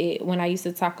offended when I used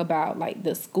to talk about, like,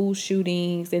 the school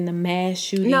shootings and the mass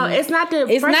shootings. No, it's not to...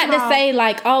 It's not to say,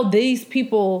 like, oh, these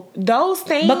people... Those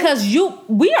things... Because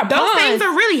we are pawns. Those things are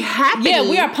really happening. Yeah,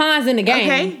 we are pawns in the game.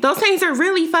 Okay? Those things are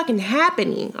really fucking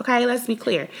happening. Okay? Let's be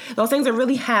clear. Those things are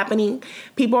really happening.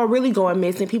 People are really going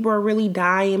missing. People are really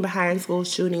dying behind school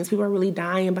shootings. People are really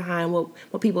dying behind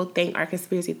what people think are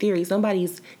conspiracy theories.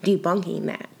 Nobody's debunking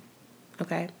that.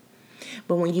 Okay?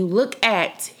 But when you look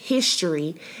at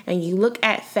history and you look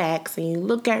at facts and you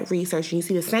look at research and you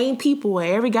see the same people at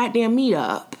every goddamn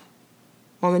meetup,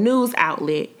 on the news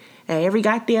outlet, at every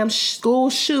goddamn school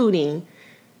shooting,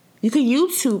 you can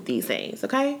YouTube these things,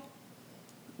 okay?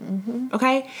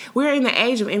 Okay? We're in the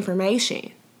age of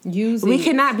information. We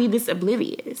cannot be this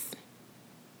oblivious.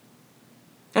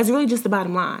 That's really just the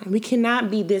bottom line. We cannot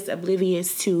be this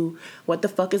oblivious to what the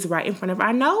fuck is right in front of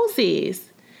our noses.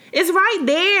 It's right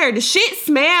there. The shit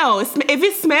smells. If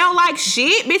it smell like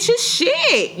shit, bitch, it's shit.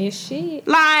 It's shit.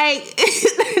 Like,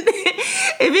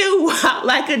 if it walk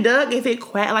like a duck, if it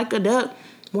quack like a duck,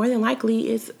 more than likely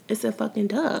it's a fucking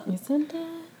dub. Isn't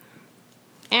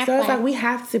that? So it's like we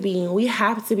have to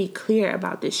be clear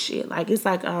about this shit. Like it's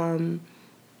like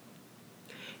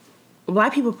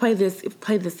black people play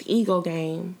this ego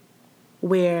game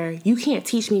where you can't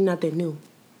teach me nothing new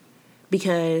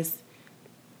because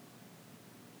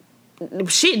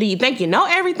shit. Do you think you know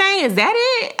everything? Is that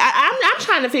it? I'm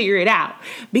trying to figure it out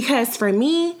because for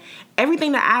me,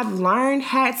 everything that I've learned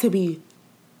had to be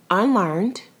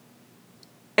unlearned,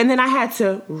 and then I had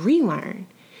to relearn.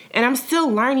 And I'm still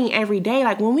learning every day.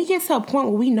 Like, when we get to a point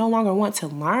where we no longer want to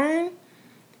learn,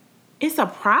 it's a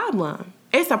problem.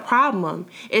 It's a problem.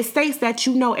 It states that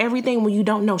you know everything when you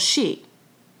don't know shit.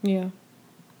 Yeah.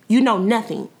 You know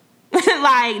nothing.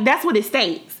 Like, that's what it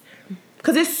states.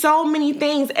 Because there's so many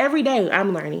things. Every day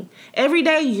I'm learning. Every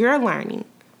day you're learning.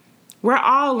 We're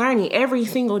all learning every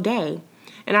single day.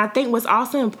 And I think what's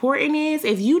also important is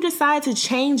if you decide to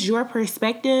change your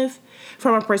perspective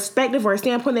from a perspective or a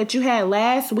standpoint that you had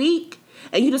last week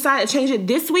and you decide to change it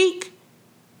this week,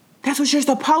 that's what you're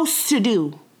supposed to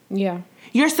do. Yeah.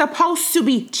 You're supposed to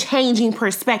be changing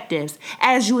perspectives.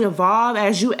 As you evolve,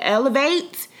 as you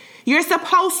elevate, you're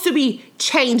supposed to be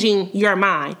changing your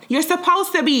mind. You're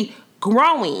supposed to be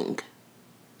growing.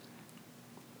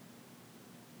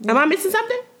 Am I missing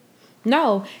something?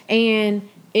 No. And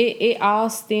it all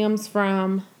stems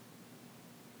from,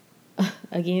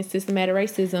 again, systematic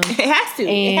racism. It has to. And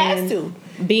it has to.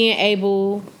 Being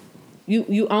able,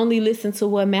 you only listen to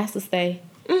what Master say.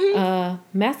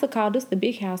 Mm-hmm. Master called us the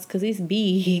big house because it's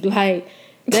big. Like,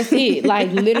 that's it.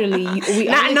 Like, literally. We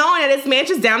Not knowing that it's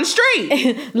mansions down the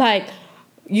street. Like,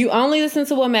 you only listen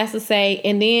to what Master say,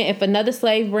 and then if another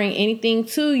slave bring anything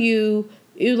to you,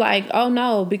 you like, oh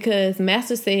no, because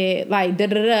Master said, like,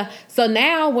 da-da-da. So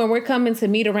now when we're coming to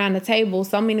meet around the table,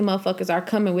 so many motherfuckers are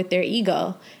coming with their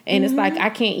ego. And it's like, I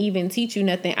can't even teach you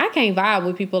nothing. I can't vibe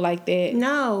with people like that.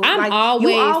 No. I'm like,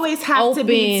 always you always have open. to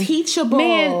be teachable.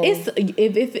 Man, it's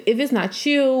if it's not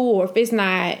you, or if it's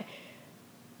not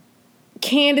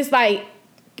Candace, like,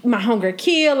 my hunger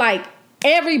kill, like,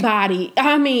 everybody,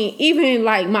 I mean, even,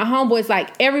 like, my homeboys,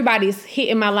 like, everybody's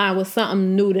hitting my line with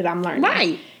something new that I'm learning.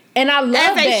 Right. And I love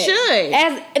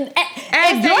that.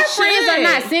 As your friends are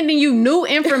not sending you new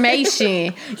information,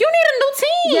 you need a new team.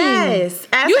 Yes.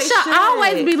 You should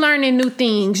always be learning new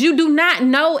things. You do not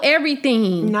know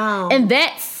everything. No. And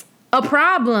that's a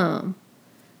problem.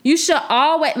 You should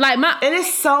always, like, and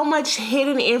it's so much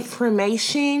hidden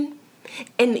information.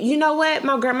 And you know what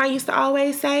my grandma used to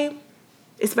always say?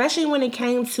 Especially when it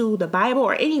came to the Bible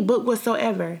or any book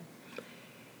whatsoever.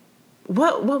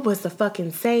 What was the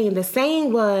fucking saying? The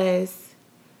saying was,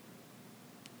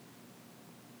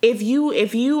 if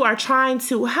you are trying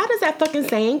to, how does that fucking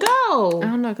saying go? I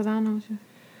don't know, because I don't know what you...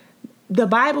 The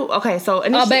Bible, okay, so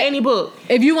initially any book.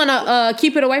 If you want to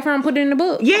keep it away from them, put it in the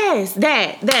book. Yes,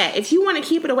 that. If you want to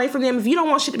keep it away from them, if you don't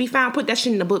want shit to be found, put that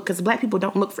shit in the book, because black people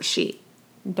don't look for shit.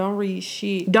 Don't read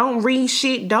shit. Don't read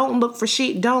shit. Don't look for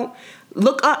shit. Don't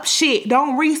look up shit.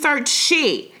 Don't research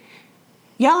shit.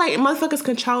 Y'all like motherfuckers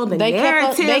control the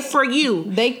narrative for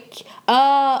you.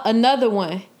 Another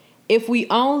one. If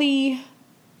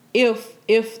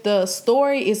the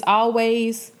story is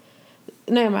always,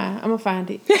 never mind, I'm gonna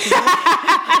find it.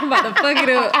 I'm about to fuck it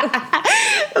up.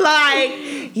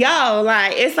 Like, yo,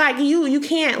 like, it's like you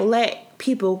can't let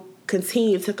people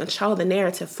continue to control the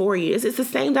narrative for you. It's the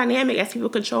same dynamic as people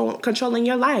controlling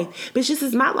your life. Bitch, this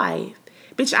is my life.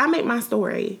 Bitch, I make my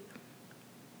story.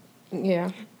 Yeah.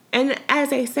 And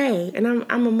as they say, and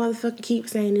I'm a motherfucker keep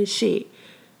saying this shit,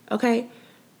 okay?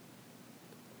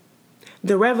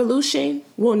 The revolution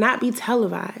will not be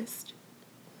televised.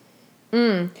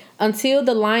 Until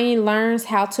the lion learns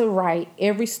how to write,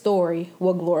 every story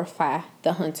will glorify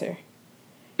the hunter.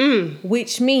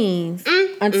 Which means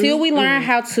until we learn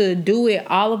how to do it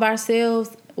all of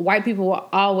ourselves, white people will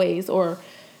always, or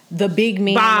the big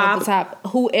man at the top,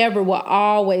 whoever will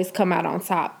always come out on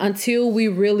top until we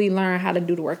really learn how to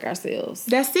do the work ourselves.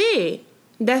 That's it.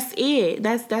 That's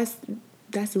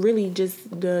really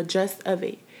just the gist of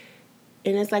it.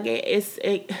 And it's like,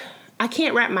 I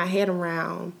can't wrap my head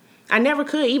around. I never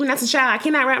could. Even as a child, I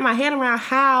cannot wrap my head around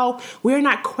how we're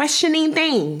not questioning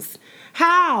things.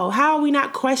 How are we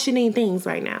not questioning things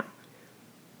right now?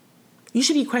 You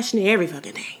should be questioning every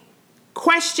fucking thing.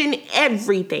 Question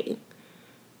everything.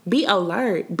 Be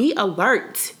alert. Be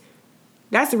alert.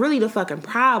 That's really the fucking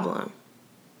problem.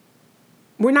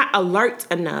 We're not alert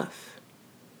enough.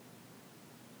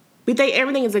 We think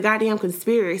everything is a goddamn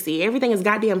conspiracy. Everything is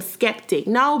goddamn skeptic.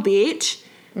 No, bitch.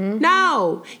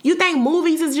 No. You think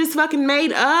movies is just fucking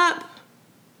made up?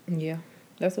 Yeah.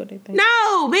 That's what they think.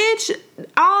 No, bitch.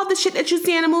 All the shit that you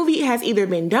see in a movie has either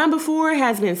been done before,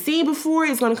 has been seen before,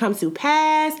 it's going to come to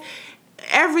pass.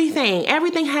 Everything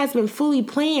has been fully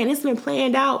planned. It's been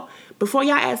planned out before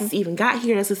y'all asses even got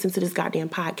here to listen to this goddamn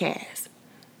podcast.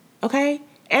 Okay?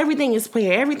 Everything is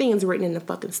planned. Everything is written in the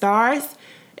fucking stars.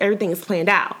 Everything is planned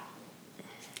out.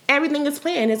 Everything is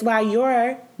planned. It's why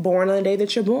you're born on the day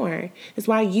that you're born. It's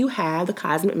why you have the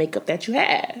cosmic makeup that you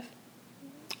have.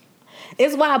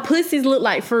 It's why pussies look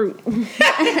like fruit. It's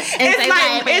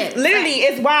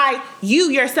why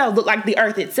you yourself look like the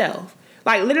earth itself.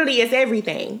 Like, literally, it's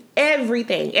everything.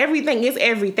 Everything is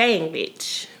everything,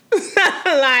 bitch.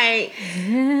 Like,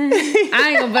 I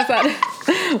ain't gonna bust out.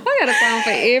 I got a song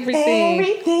for everything.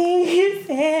 Everything is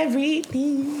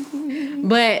everything.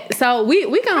 But so we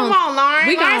gonna come on,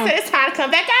 Lauren. Lauren said it's time to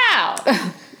come back out.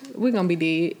 We gonna be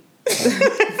dead.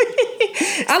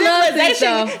 I love Sis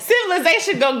though.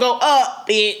 Civilization gonna go up,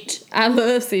 bitch. I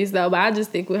love Sis though, but I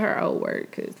just stick with her old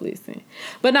word. Cause listen,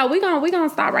 but no, we gonna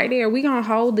stop right there. We gonna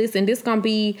hold this, and this gonna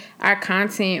be our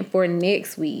content for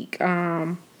next week.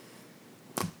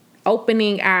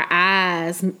 Opening our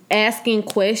eyes, asking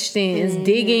questions,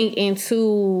 digging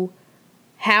into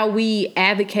how we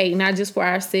advocate not just for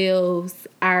ourselves,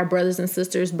 our brothers and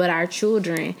sisters, but our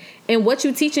children. And what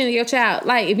you teaching your child.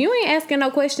 Like, if you ain't asking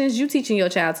no questions, you teaching your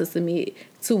child to submit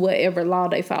to whatever law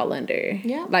they fall under.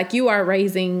 Yeah. Like, you are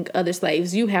raising other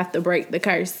slaves. You have to break the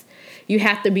curse. You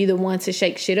have to be the one to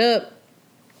shake shit up.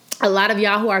 A lot of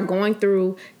y'all who are going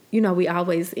through, you know, we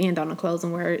always end on a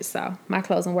closing word. So my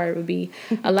closing word would be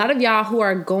a lot of y'all who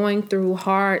are going through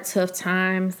hard, tough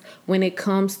times when it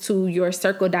comes to your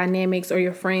circle dynamics or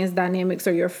your friends dynamics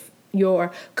or your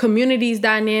community's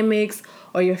dynamics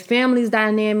or your family's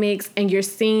dynamics, and you're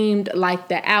seemed like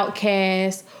the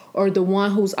outcast or the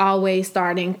one who's always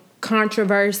starting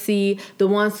controversy, the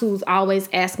ones who's always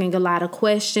asking a lot of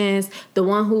questions, the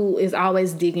one who is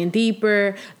always digging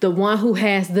deeper, the one who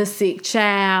has the sick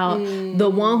child, the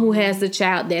one who has the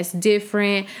child that's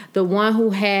different, the one who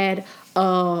had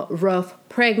a rough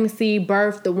pregnancy,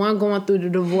 birth, the one going through the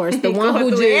divorce, the one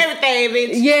who just everything,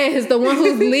 bitch. Yes, the one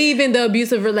who's leaving the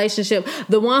abusive relationship,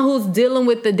 the one who's dealing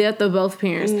with the death of both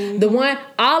parents, the one,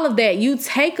 all of that. You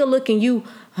take a look and you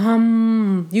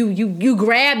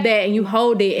grab that and you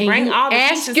hold it and bring you all the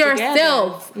ask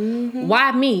yourself,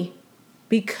 why me?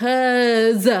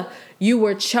 Because you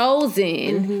were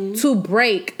chosen to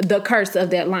break the curse of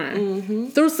that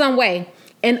line through some way.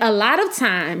 And a lot of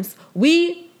times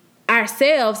we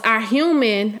ourselves, our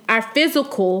human, our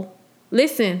physical,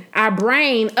 listen, our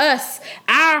brain, us,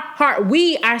 our heart,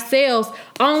 we ourselves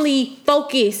only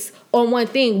focus on one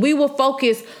thing. We will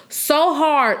focus so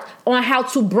hard on how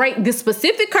to break this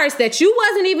specific curse that you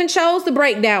wasn't even chose to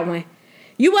break that one.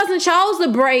 You wasn't chose to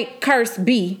break curse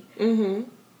B.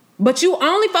 But you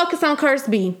only focus on curse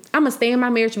B. I'm going to stay in my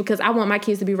marriage because I want my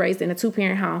kids to be raised in a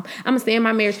 2-parent home. I'm going to stay in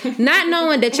my marriage not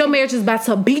knowing that your marriage is about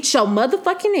to beat your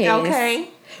motherfucking ass. Okay.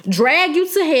 Drag you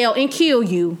to hell and kill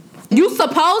you. You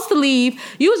supposed to leave.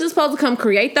 You was just supposed to come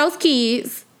create those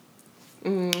kids.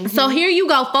 So here you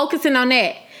go, focusing on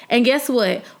that. And guess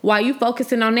what? While you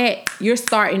focusing on that, you're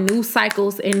starting new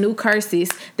cycles and new curses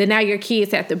that now your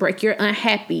kids have to break. You're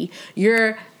unhappy.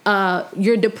 You're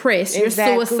depressed. You're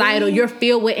suicidal. You're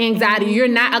filled with anxiety. You're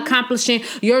not accomplishing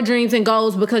your dreams and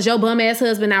goals because your bum ass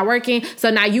husband not working. So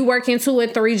now you working 2 or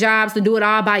 3 jobs to do it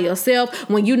all by yourself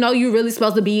when you know you're really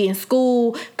supposed to be in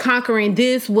school, conquering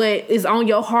this, what is on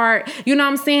your heart. You know what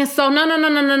I'm saying? So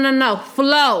no.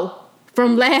 Flow.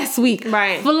 From last week.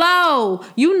 Right. Flow.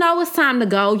 You know it's time to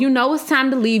go. You know it's time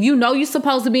to leave. You know you're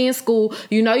supposed to be in school.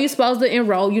 You know you're supposed to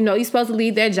enroll. You know you're supposed to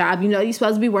leave that job. You know you're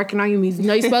supposed to be working on your music. You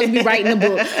know you're supposed to be writing a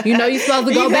book. You know you're supposed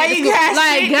to go back to school.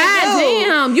 Like,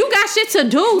 goddamn, you got shit to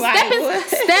do. Like,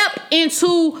 step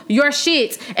into your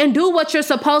shit and do what you're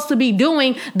supposed to be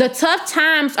doing. The tough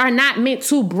times are not meant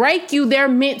to break you. They're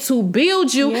meant to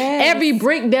build you. Yes. Every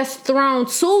brick that's thrown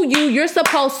to you, you're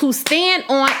supposed to stand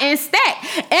on and stack.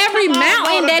 Every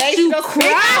mountain that you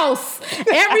cross,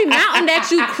 every mountain that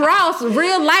you cross,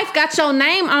 real life got your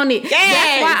name on it. Yes.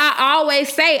 That's why I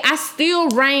always say I still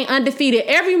reign undefeated.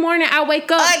 Every morning I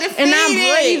wake up and I'm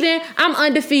breathing. I'm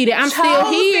undefeated. I'm still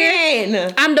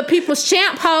here. I'm the people's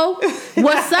champ, ho.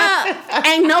 What's up?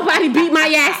 Ain't nobody beat my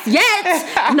ass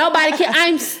yet. Nobody can.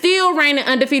 I'm still reigning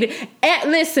undefeated.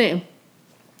 And listen,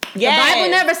 the Bible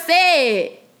never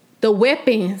said the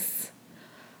weapons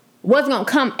was gonna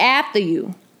come after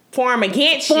you. Form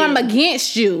against you.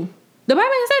 The Bible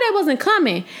didn't say that wasn't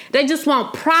coming. They just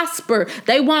won't prosper.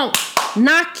 They won't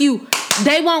knock you.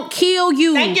 They won't kill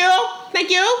you. Thank you.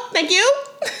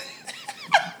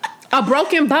 A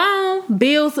broken bone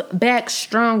builds back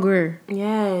stronger.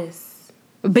 Yes.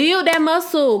 Build that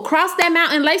muscle. Cross that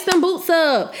mountain. Lace them boots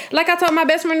up. Like I told my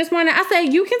best friend this morning, I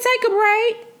said, you can take a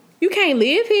break. You can't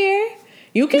live here.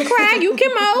 You can cry. You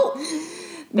can mope.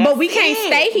 But we can't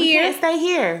stay here. We can't stay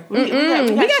here. We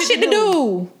got shit to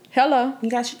do. Hello. We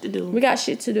got shit to do. We got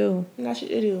shit to do. We got shit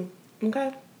to do.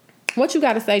 Okay. What you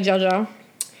got to say, JoJo?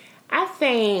 I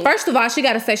think... First of all, she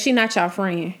got to say she not y'all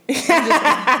friend.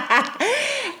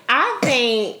 I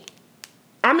think...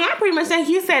 I mean, I pretty much think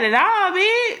you said it all,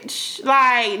 bitch.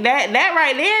 Like, that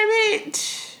right there,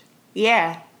 bitch.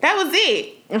 Yeah. That was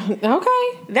it.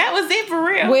 Okay. That was it for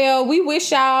real. Well, we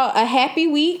wish y'all a happy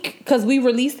week because we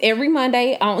release every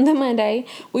Monday on the Monday.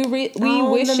 We wish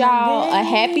y'all a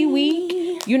happy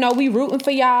week. You know, we rooting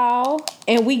for y'all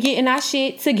and we getting our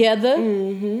shit together.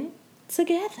 Mm-hmm.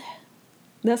 Together.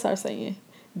 That's our saying.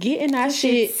 Getting our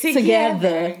shit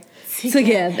together.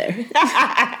 Together.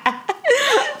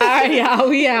 All right, y'all.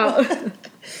 We out.